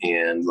walk,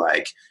 and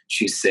like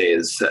she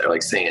says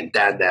like saying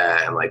dad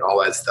and like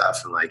all that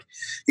stuff. And like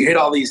you hit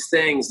all these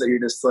things that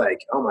you're just like,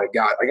 oh my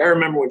God. Like I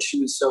remember when she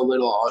was so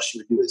little, all she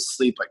would do is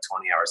sleep like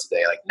 20 hours a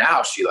day. Like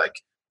now she like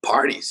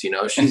parties, you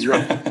know, she's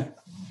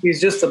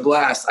he's just a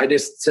blast.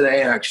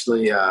 Today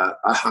actually I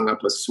hung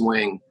up a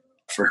swing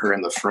for her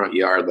in the front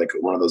yard, like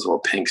one of those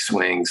little pink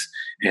swings.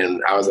 And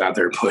I was out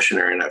there pushing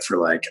her in it for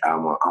like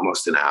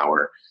almost an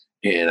hour.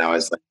 And I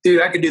was like,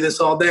 dude, I could do this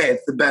all day.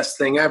 It's the best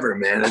thing ever,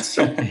 man.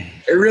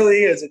 It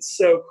really is. It's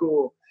so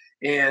cool.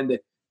 And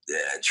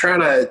trying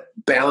to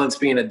balance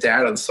being a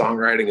dad and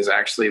songwriting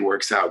actually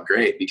works out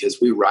great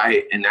because we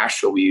write in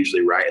Nashville. We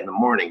usually write in the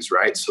mornings,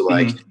 right? So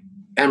like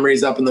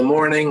Emery's up in the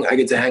morning. I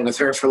get to hang with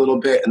her for a little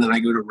bit, and then I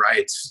go to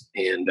Wrights,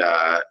 and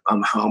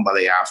I'm home by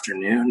the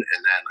afternoon, and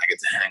then I get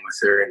to hang with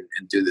her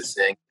and do the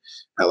thing.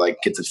 I like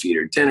get to feed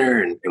her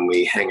dinner, and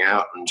we hang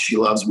out, and she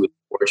loves Wheel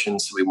of Fortune,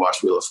 so we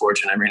watch Wheel of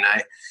Fortune every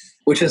night,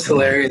 which is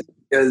hilarious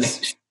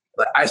because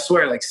I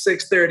swear, like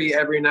 6:30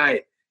 every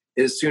night,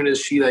 as soon as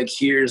she like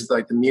hears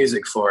like the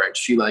music for it,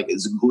 she like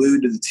is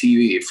glued to the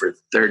TV for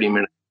 30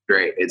 minutes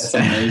straight. It's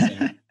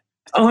amazing,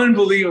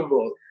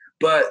 unbelievable.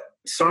 But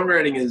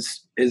songwriting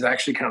is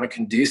actually kind of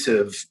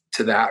conducive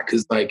to that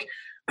because like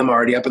I'm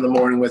already up in the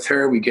morning with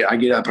her. I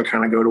get up, I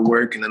kind of go to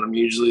work, and then I'm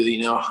usually,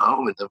 you know,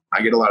 home, and then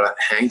I get a lot of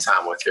hang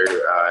time with her,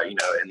 you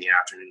know, in the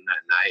afternoon at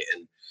night.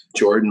 And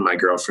Jordan, my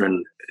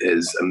girlfriend,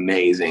 is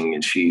amazing,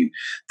 and she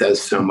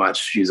does so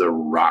much. She's a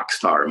rock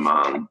star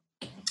mom,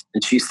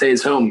 and she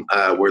stays home.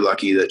 We're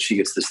lucky that she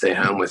gets to stay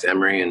home with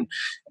Emery, and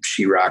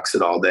she rocks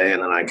it all day.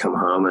 And then I come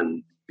home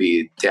and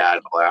be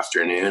dad all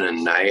afternoon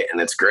and night, and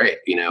it's great.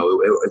 You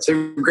know, it's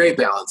a great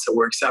balance. It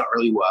works out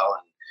really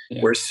well,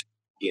 and we're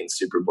being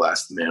super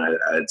blessed, man.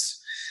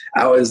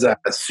 I was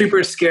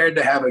super scared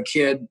to have a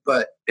kid,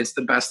 but it's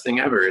the best thing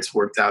ever. It's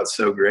worked out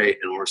so great,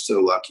 and we're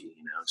so lucky,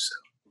 you know. So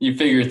you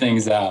figure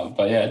things out,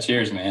 but yeah,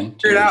 cheers, man.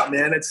 Figure it out,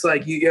 man. It's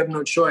like you have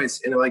no choice,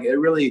 and like it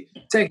really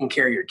taking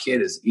care of your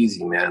kid is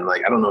easy, man.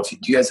 Like I don't know if do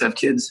you guys have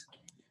kids?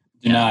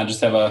 Do not. Just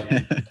have a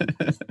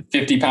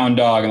 50-pound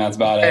dog, and that's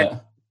about it.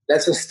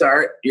 That's a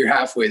start. You're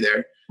halfway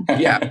there.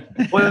 Yeah.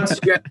 Once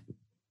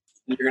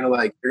you're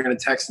gonna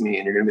text me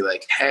and you're gonna be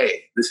like,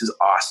 "Hey, this is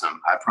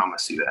awesome. I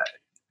promise you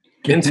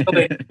that." Until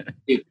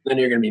then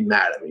you're gonna be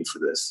mad at me for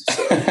this.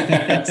 So.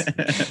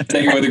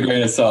 Take it with a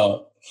grain of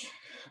salt.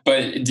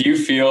 But do you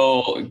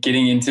feel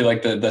getting into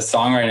like the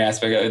songwriting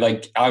aspect,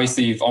 like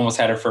obviously you've almost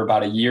had her for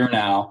about a year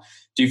now.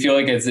 do you feel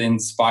like it's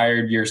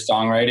inspired your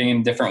songwriting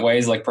in different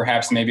ways? Like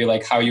perhaps maybe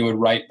like how you would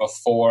write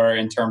before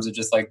in terms of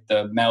just like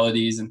the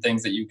melodies and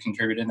things that you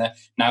contributed in that.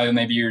 Now that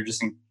maybe you're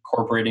just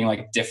incorporating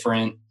like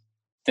different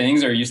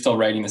things, or are you still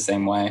writing the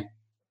same way?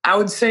 I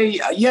would say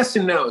yes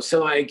and no.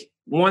 So like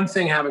one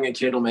thing having a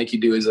kid will make you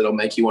do is it'll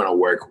make you want to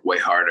work way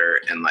harder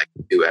and like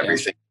do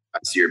everything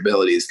to your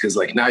abilities. Cause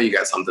like now you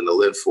got something to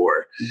live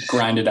for.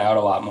 Grind it out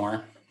a lot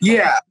more.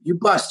 Yeah. You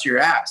bust your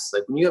ass.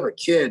 Like when you have a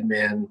kid,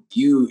 man,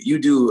 you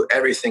do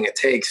everything it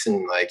takes.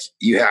 And like,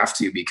 you have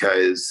to,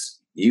 because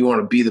you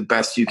want to be the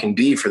best you can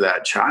be for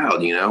that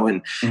child, you know?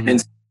 And,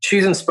 and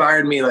she's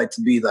inspired me like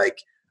to be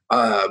like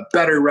a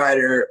better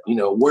writer, you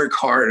know, work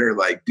harder,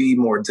 like be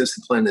more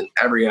disciplined in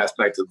every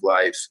aspect of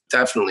life.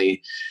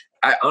 Definitely.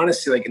 I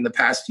honestly, like in the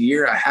past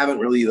year, I haven't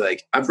really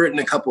like, I've written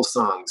a couple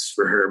songs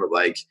for her, but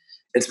like,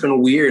 it's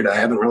been weird. I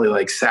haven't really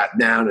like sat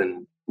down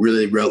and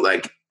really wrote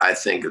like, I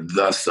think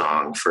the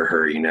song for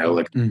her, you know,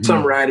 like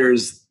some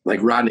writers like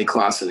Rodney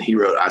Clawson, he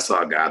wrote, I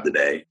Saw God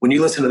Today. When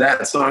you listen to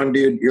that song,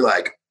 dude, you're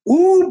like,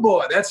 ooh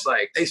boy, that's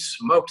like, they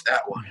smoked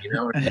that one, you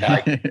know,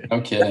 like, no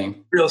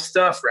kidding. Real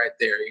stuff right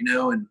there, you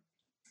know,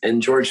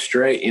 and George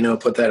Strait, you know,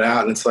 put that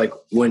out. And it's like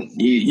when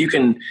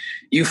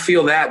you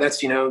feel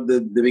that's, you know, the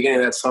beginning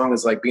of that song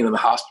is like being in the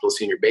hospital,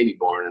 seeing your baby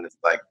born. And it's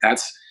like,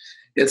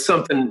 it's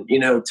something, you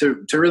know,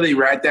 to really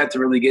write that, to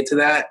really get to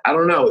that. I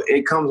don't know.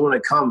 It comes when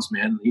it comes,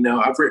 man. You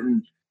know, I've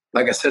written,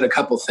 like I said, a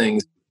couple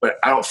things, but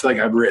I don't feel like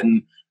I've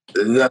written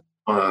the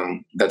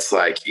song that's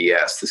like,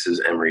 yes, this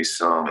is Emery's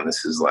song. And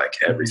this is like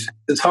everything.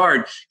 It's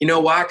hard. You know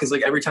why? Because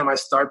like every time I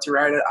start to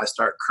write it, I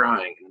start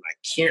crying and I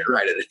can't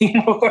write it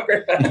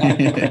anymore.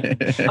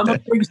 I'm a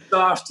big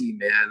softie,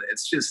 man.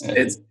 It's just,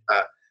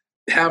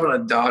 having a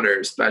daughter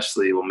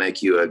especially will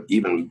make you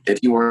even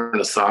if you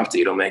weren't a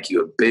softie, it'll make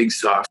you a big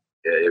softie.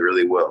 Yeah, it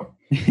really will.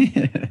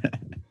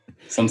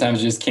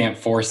 Sometimes you just can't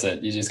force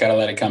it. You just got to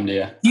let it come to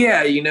you.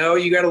 Yeah, you know,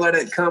 you got to let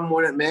it come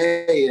when it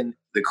may. And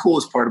the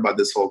coolest part about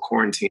this whole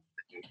quarantine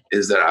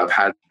is that I've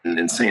had an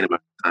insane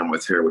amount of time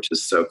with her, which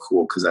is so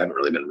cool because I haven't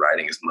really been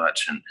writing as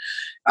much. And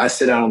I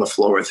sit out on the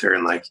floor with her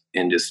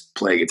and just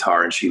play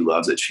guitar, and she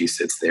loves it. She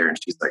sits there and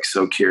she's like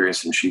so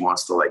curious and she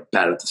wants to like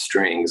bat at the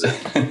strings.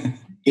 And,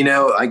 you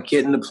know, like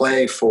getting to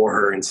play for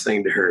her and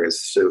sing to her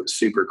is so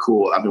super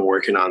cool. I've been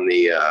working on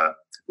the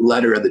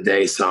Letter of the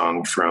Day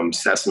song from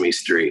Sesame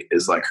Street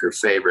is like her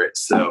favorite.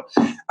 So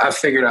I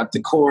figured out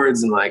the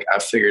chords and like I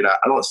figured out,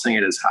 I don't sing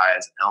it as high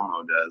as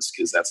Elmo does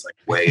because that's like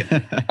way.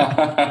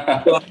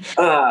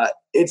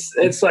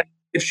 It's like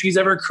if she's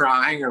ever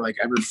crying or like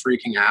ever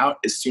freaking out,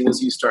 as soon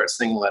as you start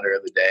singing Letter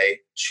of the Day,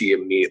 she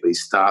immediately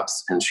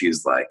stops and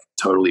she's like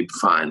totally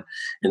fine.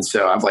 And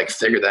so I've like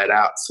figured that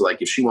out. So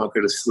like if she won't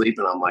go to sleep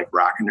and I'm like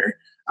rocking her,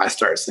 I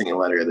start singing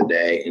Letter of the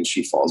Day and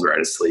she falls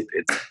right asleep.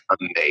 It's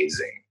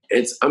amazing.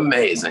 It's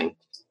amazing.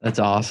 That's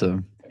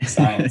awesome.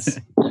 Science.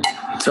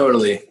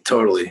 Totally.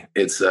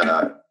 It's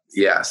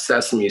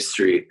Sesame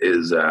Street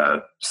is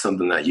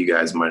something that you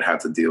guys might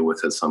have to deal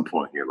with at some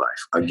point in your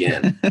life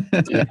again.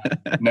 Yeah.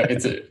 No,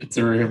 it's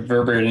a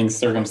reverberating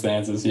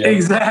circumstances. Yeah.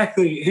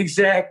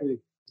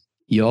 Exactly.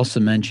 You also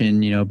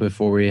mentioned, you know,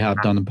 before we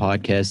hopped on the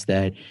podcast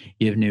that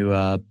you have a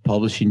new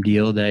publishing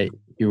deal that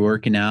you're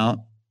working out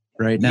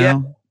right now.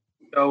 Yeah.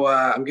 So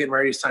I'm getting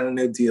ready to sign a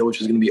new deal,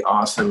 which is going to be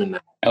awesome. And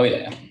oh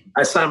yeah.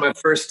 I signed my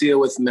first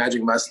deal with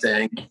Magic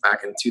Mustang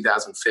back in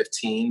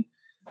 2015,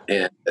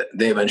 and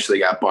they eventually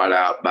got bought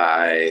out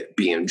by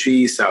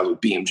BMG. So I was with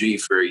BMG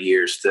for a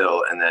year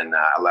still, and then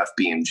I left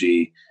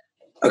BMG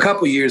a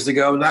couple years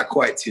ago, not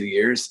quite 2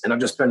 years. And I've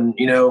just been,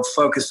 you know,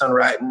 focused on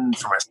writing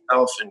for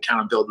myself and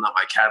kind of building up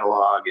my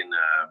catalog. And,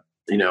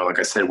 you know, like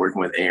I said, working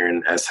with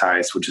Aaron S.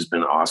 Heiss, which has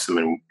been awesome.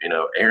 And, you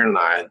know, Aaron and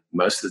I,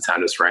 most of the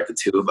time, just write the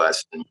two of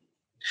us. And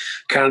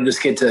kind of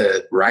just get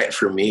to write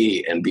for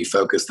me and be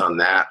focused on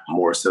that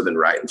more so than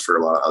writing for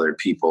a lot of other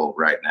people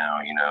right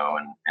now, you know,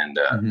 and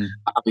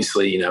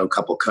obviously, you know, a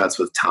couple cuts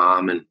with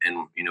Tom and,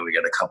 you know, we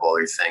got a couple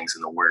other things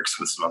in the works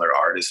with some other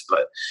artists,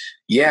 but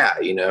yeah,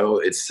 you know,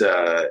 it's,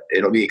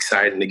 it'll be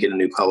exciting to get a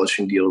new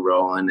publishing deal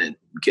rolling and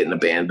getting a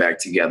band back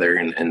together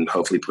and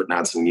hopefully putting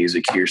out some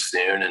music here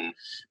soon and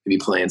maybe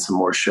playing some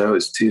more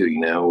shows too.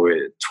 You know,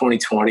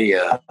 2020,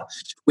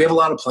 we have a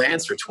lot of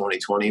plans for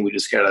 2020. We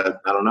just gotta,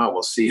 I don't know.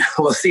 We'll see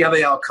how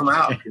they all come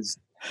out because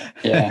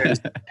there's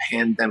a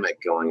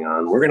pandemic going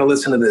on. We're going to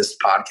listen to this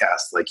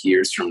podcast like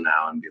years from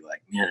now and be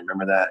like, man,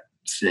 remember that?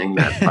 Seeing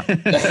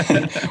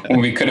that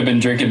when we could have been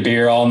drinking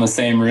beer all in the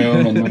same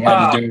room and we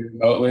had to do it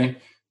remotely.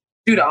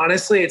 Dude,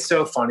 honestly, it's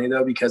so funny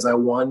though, because I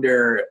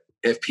wonder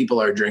if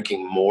people are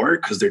drinking more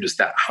because they're just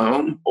at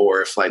home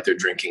or if like they're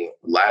drinking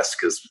less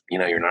because, you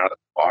know, you're not at the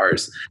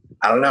bars.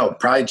 I don't know.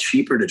 Probably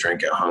cheaper to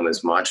drink at home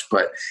as much,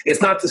 but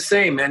it's not the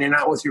same, man. You're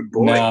not with your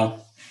boy.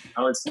 No.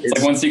 It's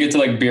like once you get to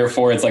like beer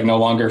 4, it's like no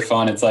longer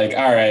fun. It's like,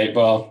 all right,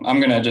 well, I'm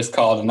going to just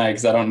call it a night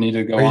because I don't need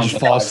to go on. Just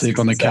fall asleep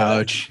on the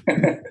couch.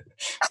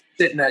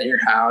 Sitting at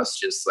your house,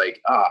 just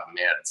like, oh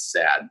man, it's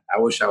sad. I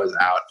wish I was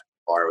out at the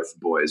bar with the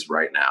boys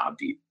right now. It'd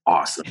be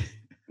awesome.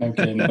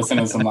 Okay, listen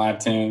to some live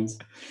tunes.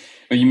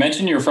 Well, you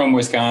mentioned you're from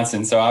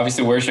Wisconsin, so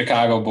obviously we're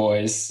Chicago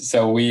boys.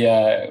 So we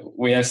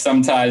have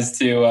some ties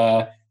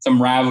to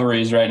some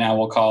rivalries right now.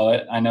 We'll call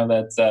it. I know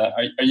that.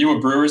 Are you a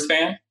Brewers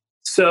fan?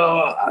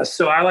 So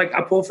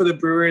I pull for the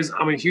Brewers.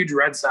 I'm a huge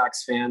Red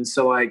Sox fan.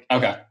 So like,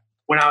 okay.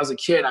 When I was a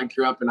kid, I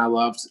grew up and I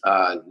loved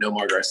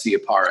Nomar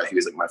Garciaparra. He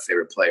was like my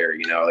favorite player.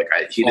 You know, like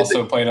he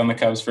also played on the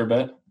Cubs for a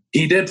bit.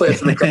 He did play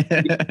for the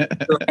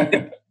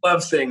Cubs.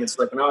 Glove thing. It's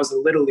like when I was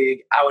in Little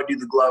League, I would do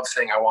the glove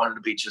thing. I wanted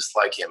to be just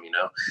like him. You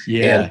know.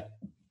 Yeah. And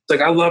it's like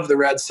I love the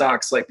Red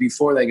Sox. Like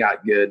before they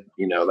got good,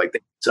 you know, like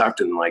they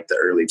sucked in like the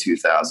early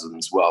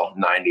 2000s, well,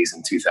 90s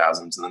and 2000s,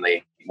 and then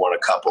they won a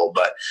couple.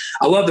 But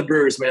I love the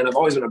Brewers, man. I've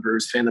always been a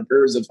Brewers fan. The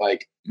Brewers have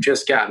like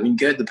just gotten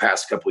good the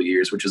past couple of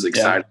years, which is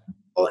exciting. Yeah.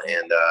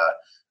 And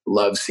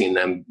love seeing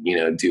them, you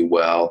know, do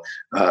well.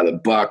 The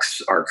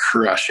Bucks are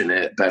crushing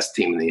it. Best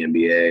team in the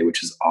NBA,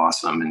 which is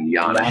awesome. And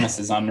Giannis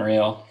is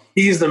unreal.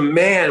 He's the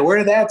man. Where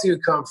did that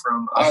dude come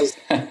from?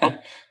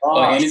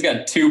 And he's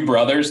got two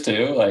brothers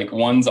too. Like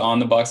one's on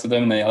the Bucks with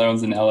him, and the other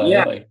one's in LA.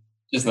 Yeah. Like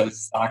just a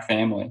stock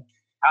family.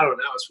 I don't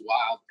know. It's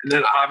wild. And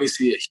then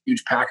obviously a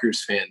huge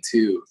Packers fan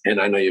too.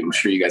 And I'm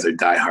sure you guys are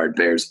diehard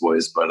Bears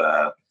boys, but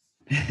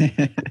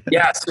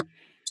yeah.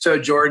 So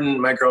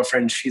Jordan, my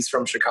girlfriend, she's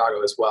from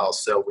Chicago as well.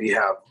 So we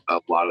have a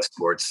lot of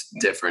sports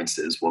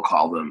differences, we'll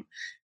call them.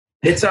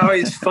 It's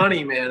always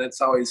funny, man. It's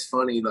always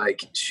funny.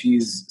 Like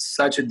she's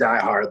such a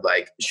diehard,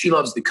 like she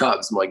loves the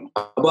Cubs. I'm like,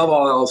 above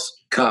all else,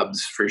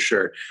 Cubs for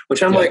sure.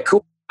 Which I'm like,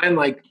 cool. I'm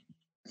like,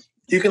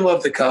 you can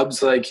love the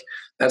Cubs. Like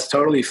that's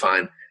totally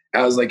fine.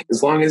 I was like,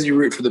 as long as you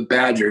root for the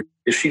Badgers,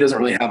 if she doesn't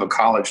really have a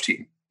college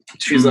team.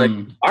 She's like,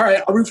 all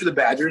right, I'll root for the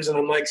Badgers. And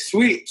I'm like,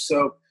 sweet.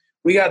 So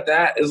we got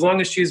that. As long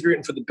as she's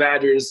rooting for the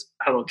Badgers,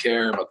 I don't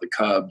care about the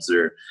Cubs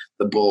or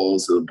the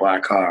Bulls or the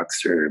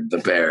Blackhawks or the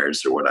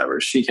Bears or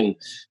whatever. She can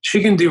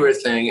do her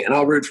thing, and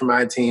I'll root for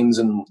my teams.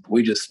 And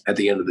we just, at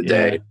the end of the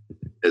day,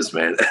 is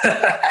man.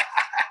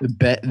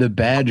 The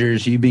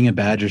Badgers. You being a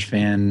Badgers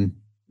fan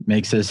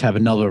makes us have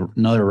another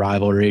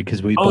rivalry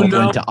because we both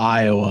went to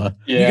Iowa.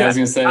 Yeah, I was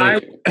gonna say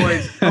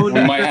we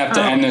might have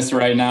to end this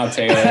right now,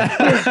 Taylor.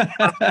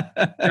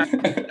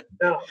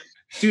 No.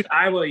 Dude,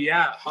 Iowa,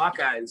 yeah,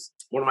 Hawkeyes.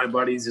 One of my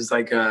buddies is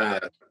like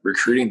a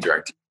recruiting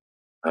director.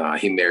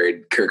 He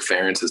married Kirk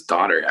Ferentz's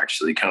daughter,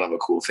 actually. Kind of a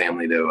cool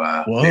family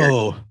to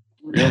Whoa,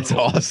 that's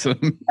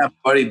awesome. Yeah,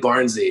 buddy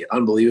Barnesy,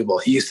 unbelievable.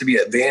 He used to be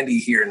at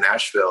Vandy here in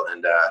Nashville,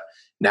 and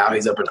now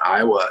he's up in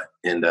Iowa.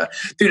 And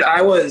dude,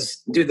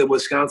 the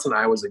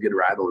Wisconsin-Iowa is a good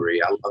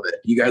rivalry. I love it.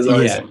 You guys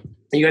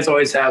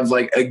always have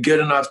like a good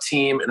enough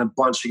team and a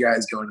bunch of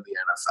guys going to the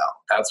NFL.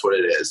 That's what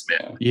it is,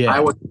 man. Yeah.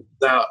 Iowa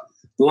without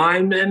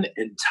linemen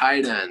and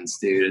tight ends,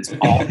 dude. It's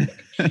all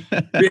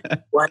big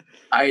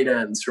tight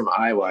ends from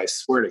Iowa. I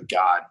swear to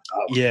God.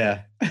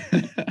 Yeah.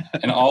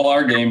 And all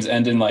our games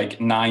end in like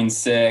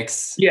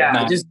 9-6.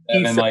 Yeah, just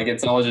and like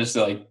it's all just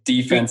like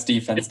defense.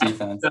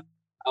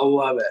 I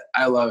love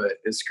it.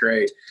 It's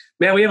great.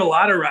 Man, we have a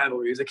lot of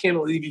rivalries. I can't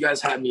believe you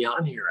guys have me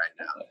on here right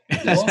now.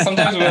 Well,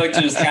 sometimes we like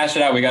to just hash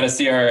it out. We got to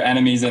see our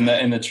enemies in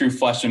the true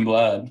flesh and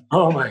blood.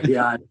 Oh my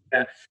God.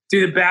 Yeah.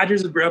 Dude, the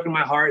Badgers have broken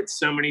my heart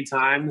so many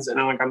times. And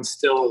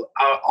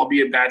I'll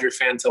be a Badger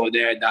fan till the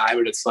day I die.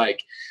 But it's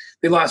like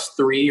they lost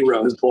 3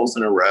 Rose Bowls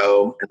in a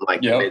row in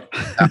like mid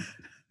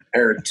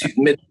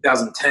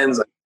 2010s.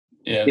 Like,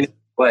 yeah. You know,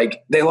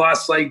 like they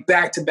lost like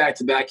back to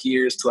back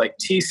years to like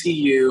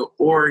TCU,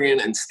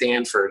 Oregon, and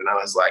Stanford. And I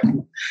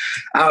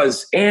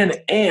was and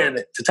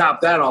to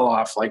top that all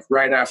off, like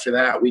right after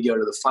that, we go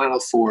to the Final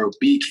Four,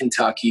 beat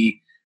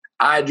Kentucky.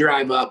 I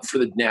drive up for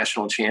the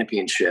national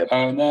championship.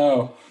 Oh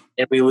no.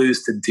 And we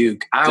lose to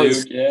Duke.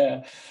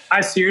 Yeah.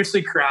 I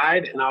seriously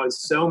cried and I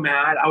was so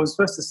mad. I was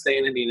supposed to stay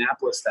in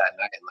Indianapolis that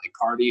night and like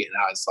party. And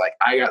I was like,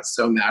 I got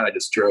so mad. I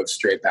just drove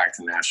straight back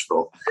to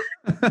Nashville.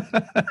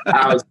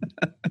 I was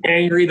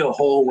angry the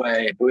whole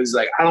way. It was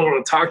like, I don't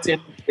want to talk to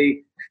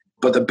anybody,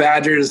 but the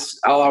Badgers,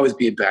 I'll always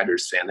be a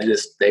Badgers fan.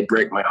 They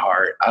break my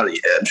heart. I'm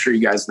sure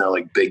you guys know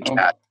like Big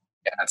Cat.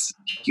 Yeah, it's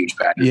a huge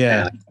Badgers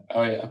fan.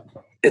 Oh yeah.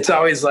 It's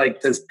always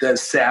like the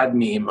sad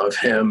meme of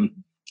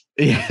him.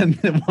 Yeah, and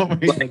then what were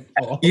you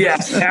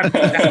yes,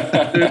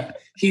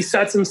 he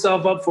sets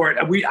himself up for it.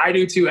 I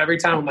do too. Every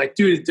time I'm like,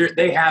 dude,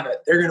 they have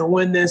it. They're gonna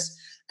win this,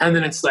 and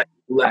then it's like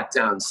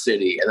letdown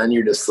city, and then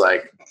you're just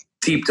like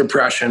deep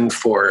depression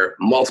for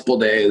multiple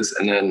days,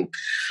 and then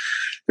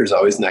there's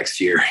always next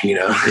year, you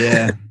know.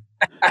 Yeah,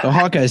 the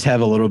Hawkeyes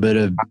have a little bit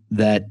of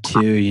that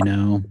too, you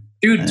know.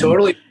 Dude,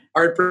 totally.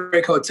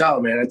 Heartbreak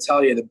Hotel, man. I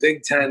tell you, the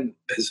Big Ten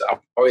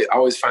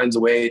always finds a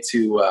way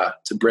to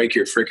break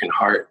your freaking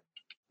heart.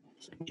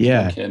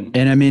 Yeah.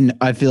 And I mean,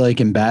 I feel like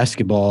in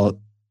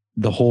basketball,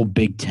 the whole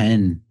Big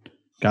Ten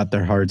got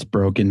their hearts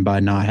broken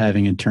by not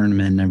having a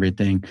tournament and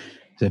everything.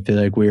 So I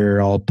feel like we were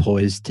all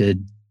poised to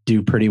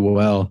do pretty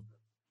well.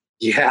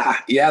 Yeah.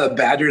 The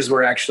Badgers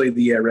were actually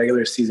the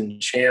regular season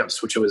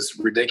champs, which was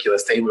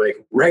ridiculous. They were like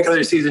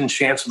regular season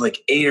champs with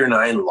like 8 or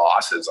 9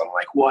 losses. I'm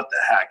like, what the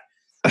heck?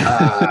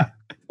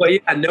 But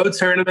yeah, no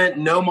tournament,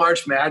 no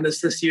March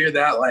Madness this year.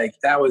 That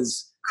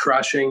was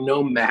crushing.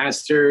 No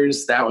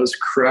Masters, that was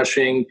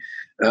crushing.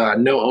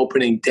 No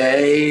opening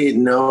day.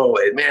 No,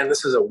 man,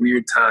 this is a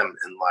weird time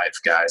in life,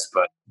 guys.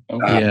 But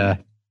Yeah.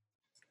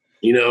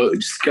 you know,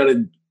 just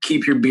gotta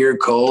keep your beer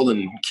cold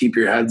and keep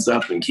your heads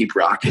up and keep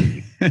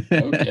rocking.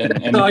 Okay.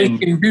 That's all you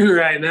can do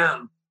right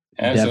now.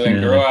 Absolutely.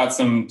 Definitely.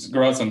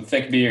 Grow out some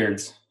thick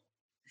beards.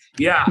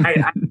 Yeah,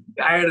 I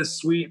had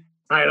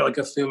like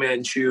a Fu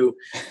Manchu.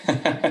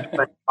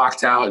 I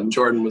walked out and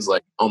Jordan was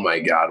like, "Oh my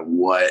God,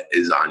 what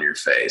is on your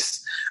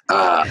face?"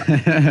 But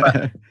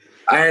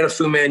I had a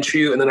Fu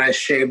Manchu and then I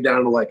shaved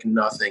down to like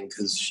nothing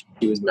because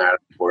she was mad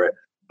for it.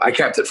 I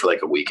kept it for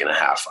like a week and a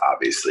half,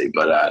 obviously,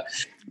 but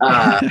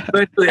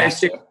eventually I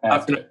shaved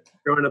off and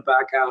growing it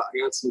back out. I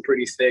got some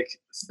pretty thick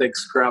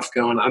scruff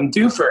going. I'm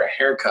due for a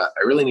haircut.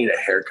 I really need a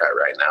haircut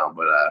right now,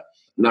 but I'm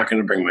not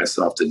going to bring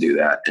myself to do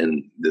that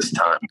in this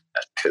time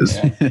because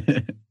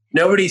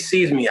nobody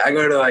sees me. I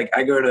go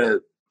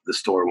to the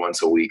store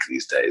once a week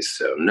these days,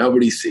 so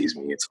nobody sees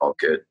me. It's all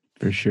good.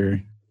 For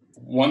sure.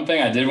 One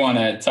thing I did want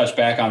to touch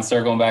back on,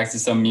 circling back to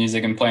some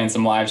music and playing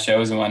some live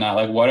shows and whatnot,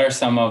 like what are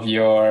some of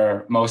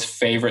your most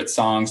favorite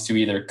songs to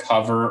either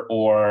cover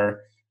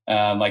or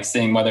like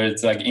sing, whether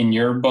it's like in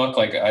your book,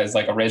 like as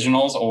like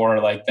originals or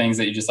like things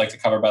that you just like to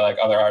cover by like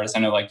other artists?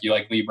 I know like you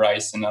like Lee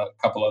Brice and a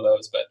couple of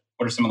those, but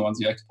what are some of the ones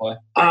you like to play?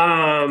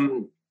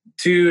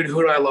 Dude,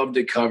 who do I love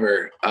to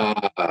cover?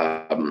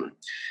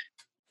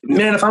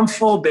 Man, if I'm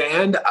full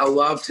band, I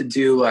love to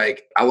do I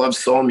love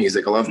soul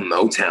music. I love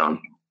Motown.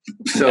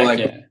 So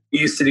we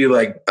used to do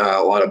like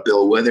a lot of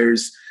Bill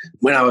Withers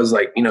when I was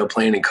like, you know,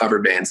 playing in cover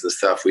bands and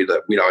stuff.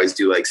 We'd always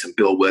do like some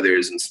Bill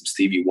Withers and some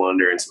Stevie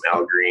Wonder and some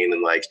Al Green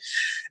and like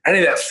any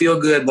of that feel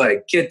good,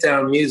 like get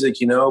down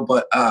music, you know,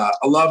 but I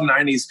love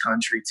 90s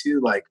country too,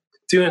 like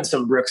doing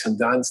some Brooks and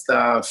Dunn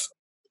stuff.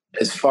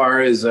 As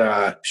far as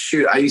I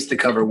used to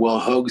cover Will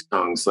Hoge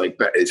songs like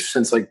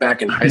since like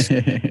back in high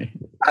school.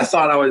 I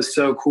thought I was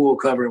so cool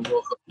covering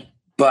Will Hoge.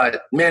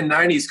 But man,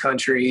 90s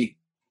country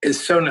is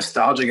so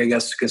nostalgic, I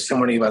guess, because so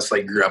many of us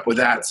like grew up with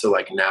that. So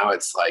like now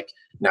it's like,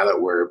 now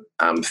that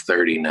I'm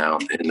 30 now,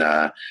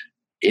 and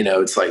you know,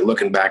 it's like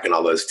looking back in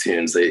all those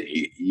tunes that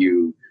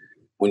you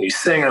when you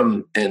sing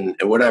them and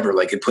whatever,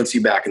 like it puts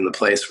you back in the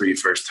place where you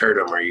first heard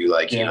them, or you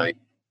like, you know,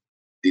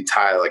 you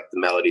tie like the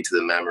melody to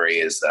the memory,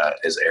 as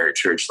Eric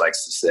Church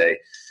likes to say.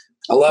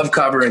 I love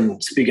covering.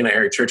 Speaking of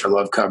Eric Church, I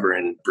love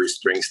covering Bruce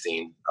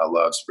Springsteen. I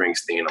love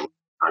Springsteen. I'm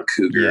on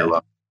Cougar. I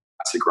love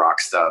classic rock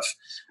stuff.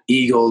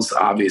 Eagles,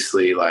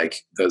 obviously,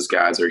 like those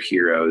guys are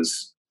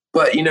heroes.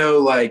 But you know,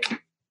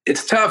 like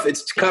it's tough.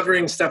 It's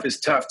covering stuff is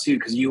tough too,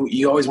 because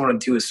you always want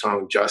to do a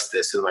song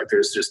justice, and like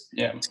there's just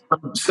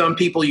some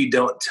people you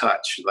don't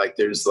touch. Like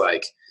there's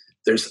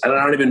I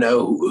don't even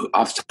know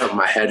off the top of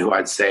my head who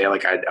I'd say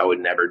like I would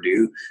never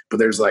do, but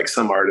there's like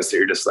some artists that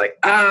you're just like,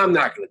 I'm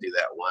not going to do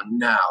that one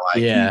now.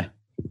 Like,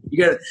 you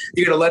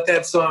gotta let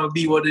that song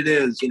be what it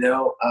is, you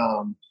know?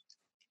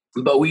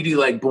 But we do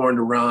like Born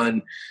to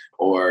Run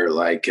or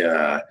like,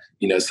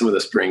 you know, some of the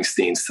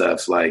Springsteen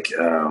stuff, like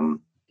I'm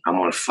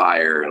on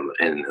Fire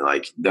and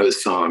like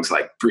those songs,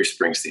 like Bruce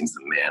Springsteen's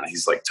the man.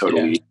 He's like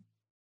totally,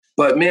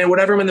 but man,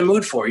 whatever I'm in the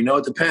mood for, you know,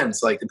 it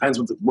depends. Like depends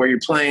where you're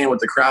playing, what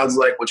the crowd's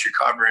like, what you're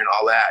covering,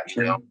 all that,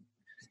 you know,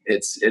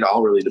 it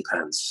all really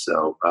depends.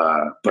 So,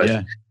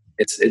 but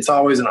it's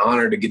always an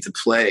honor to get to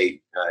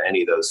play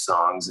any of those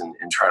songs and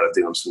try to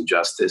do them some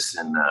justice.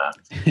 And,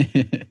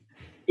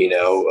 you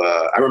know,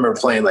 I remember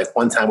playing like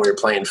one time we were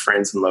playing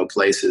Friends in Low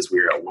Places. We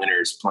were at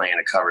Winners playing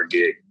a cover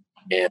gig.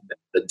 And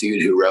the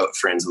dude who wrote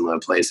Friends in Low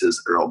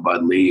Places, Earl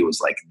Bud Lee,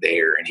 was like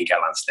there, and he got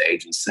on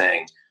stage and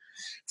sang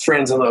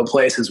Friends in Low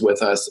Places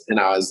with us. And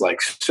I was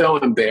like so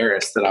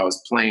embarrassed that I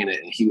was playing it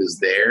and he was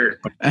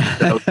there.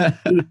 He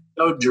was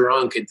so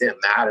drunk, it didn't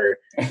matter.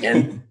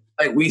 And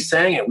like we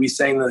sang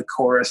the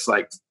chorus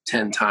like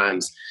 10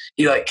 times.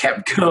 He like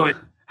kept going.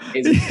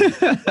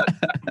 That's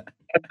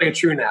like a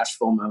true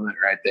Nashville moment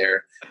right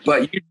there.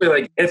 But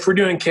usually, like if we're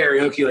doing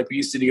karaoke, like we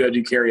used to go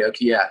do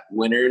karaoke at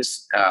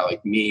Winners,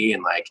 like me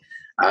and like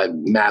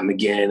Matt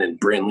McGinn and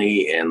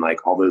Brinley and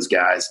like all those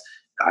guys.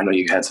 I know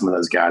you had some of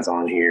those guys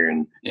on here,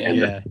 and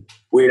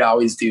we'd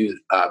always do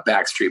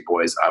Backstreet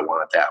Boys. I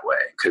Want It That Way,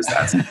 because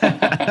that's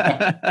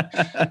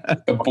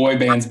the boy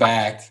band's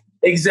backed.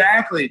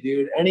 Exactly,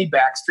 dude. Any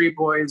Backstreet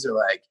Boys or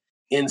like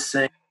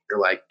NSYNC or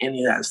like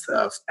any of that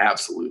stuff,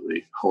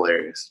 absolutely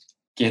hilarious.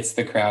 Gets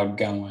the crowd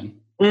going.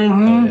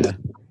 Mm-hmm.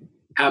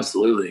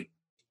 Absolutely.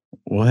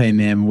 Well, hey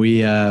man,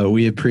 we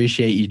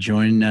appreciate you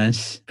joining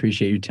us.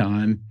 Appreciate your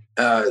time.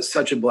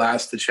 Such a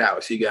blast to chat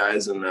with you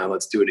guys, and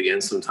let's do it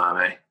again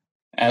sometime, eh?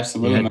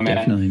 Absolutely, my man.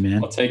 Definitely,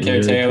 man. Well, take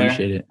care, Taylor.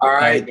 Appreciate it. All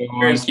right.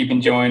 Keep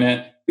enjoying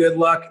it. Good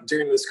luck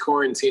during this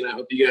quarantine. I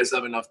hope you guys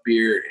have enough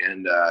beer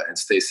and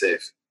stay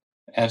safe.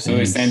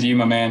 Absolutely. Same to you,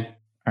 my man.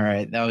 All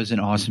right. That was an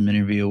awesome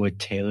interview with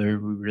Taylor.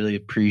 We really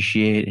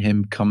appreciate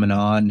him coming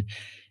on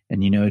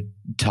and, you know,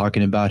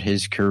 talking about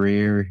his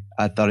career.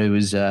 I thought it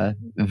was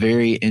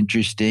very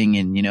interesting,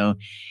 and, you know,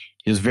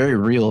 he was very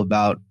real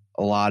about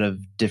a lot of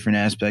different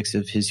aspects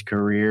of his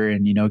career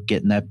and, you know,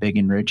 getting that big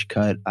and rich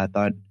cut. I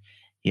thought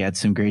he had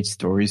some great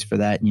stories for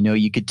that. You know,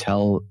 you could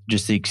tell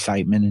just the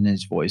excitement in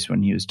his voice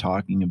when he was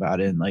talking about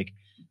it and like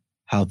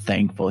how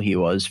thankful he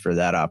was for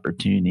that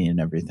opportunity and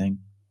everything.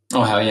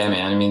 Oh, hell yeah,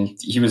 man. I mean,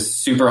 he was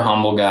super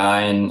humble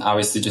guy and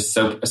obviously just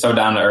so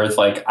down to earth.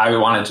 Like, I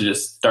wanted to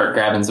just start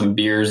grabbing some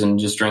beers and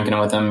just drinking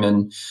with him.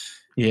 And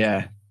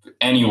yeah,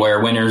 anywhere,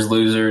 winners,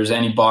 losers,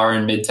 any bar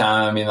in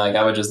Midtown. I mean, like,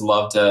 I would just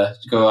love to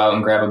go out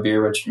and grab a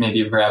beer, which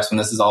maybe perhaps when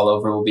this is all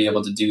over, we'll be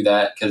able to do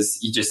that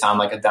because you just sound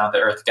like a down to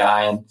earth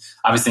guy and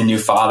obviously a new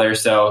father.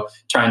 So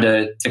trying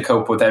to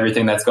cope with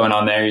everything that's going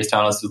on there. He was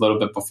telling us a little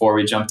bit before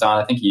we jumped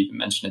on. I think he even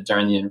mentioned it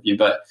during the interview,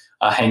 but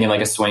hanging like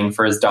a swing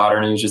for his daughter,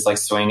 and he was just like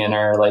swinging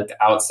her like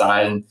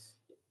outside, and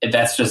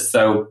that's just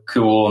so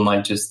cool. And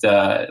like just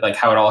like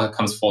how it all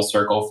comes full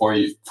circle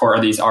for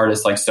these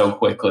artists like so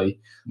quickly.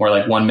 Where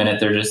like 1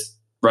 minute they're just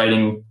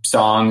writing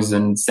songs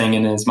and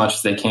singing as much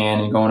as they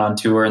can and going on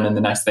tour, and then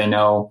the next they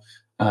know,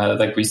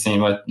 like we've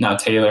seen with now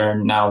Taylor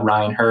and now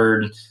Ryan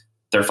Hurd,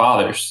 their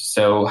fathers.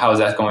 So how is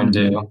that going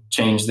to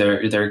change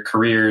their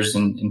careers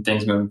and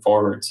things moving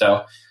forward?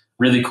 So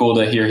really cool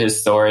to hear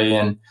his story.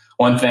 And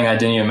one thing I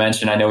didn't even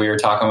mention, I know we were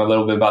talking a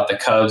little bit about the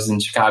Cubs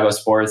and Chicago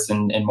sports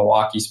and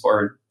Milwaukee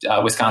sport,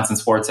 Wisconsin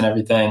sports and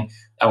everything.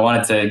 I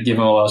wanted to give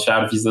him a little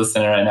shout if he's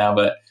listening right now,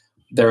 but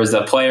there was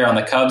a player on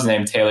the Cubs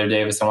named Taylor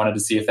Davis. I wanted to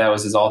see if that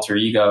was his alter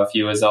ego, if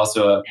he was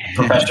also a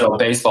professional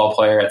baseball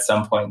player at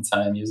some point in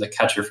time. He was a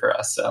catcher for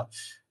us. So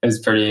it was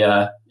pretty,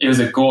 it was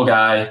a cool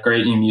guy,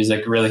 great new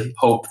music. Really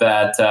hope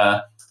that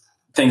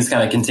things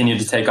kind of continue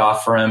to take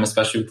off for him,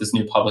 especially with this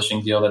new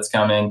publishing deal that's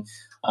coming.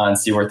 And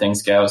see where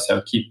things go.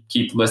 So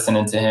keep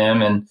listening to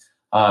him, and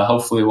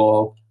hopefully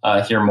we'll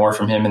hear more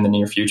from him in the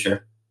near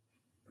future.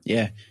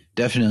 Yeah,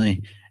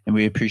 definitely. And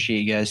we appreciate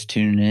you guys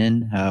tuning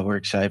in. We're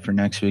excited for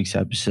next week's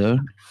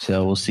episode.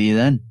 So we'll see you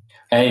then.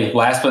 Hey,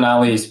 last but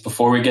not least,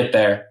 before we get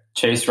there,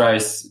 Chase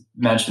Rice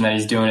mentioned that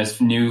he's doing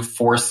his new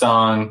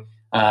 4-song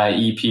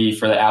EP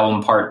for the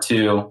album Part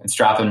 2. It's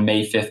dropping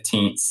May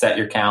 15th. Set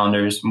your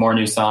calendars. More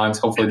new songs.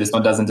 Hopefully this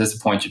one doesn't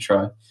disappoint you,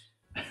 Troy.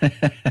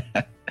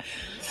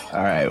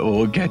 All right, well,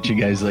 we'll catch you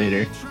guys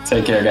later.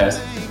 Take care, guys.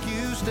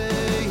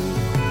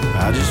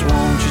 I just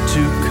want you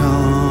to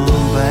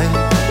come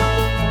back.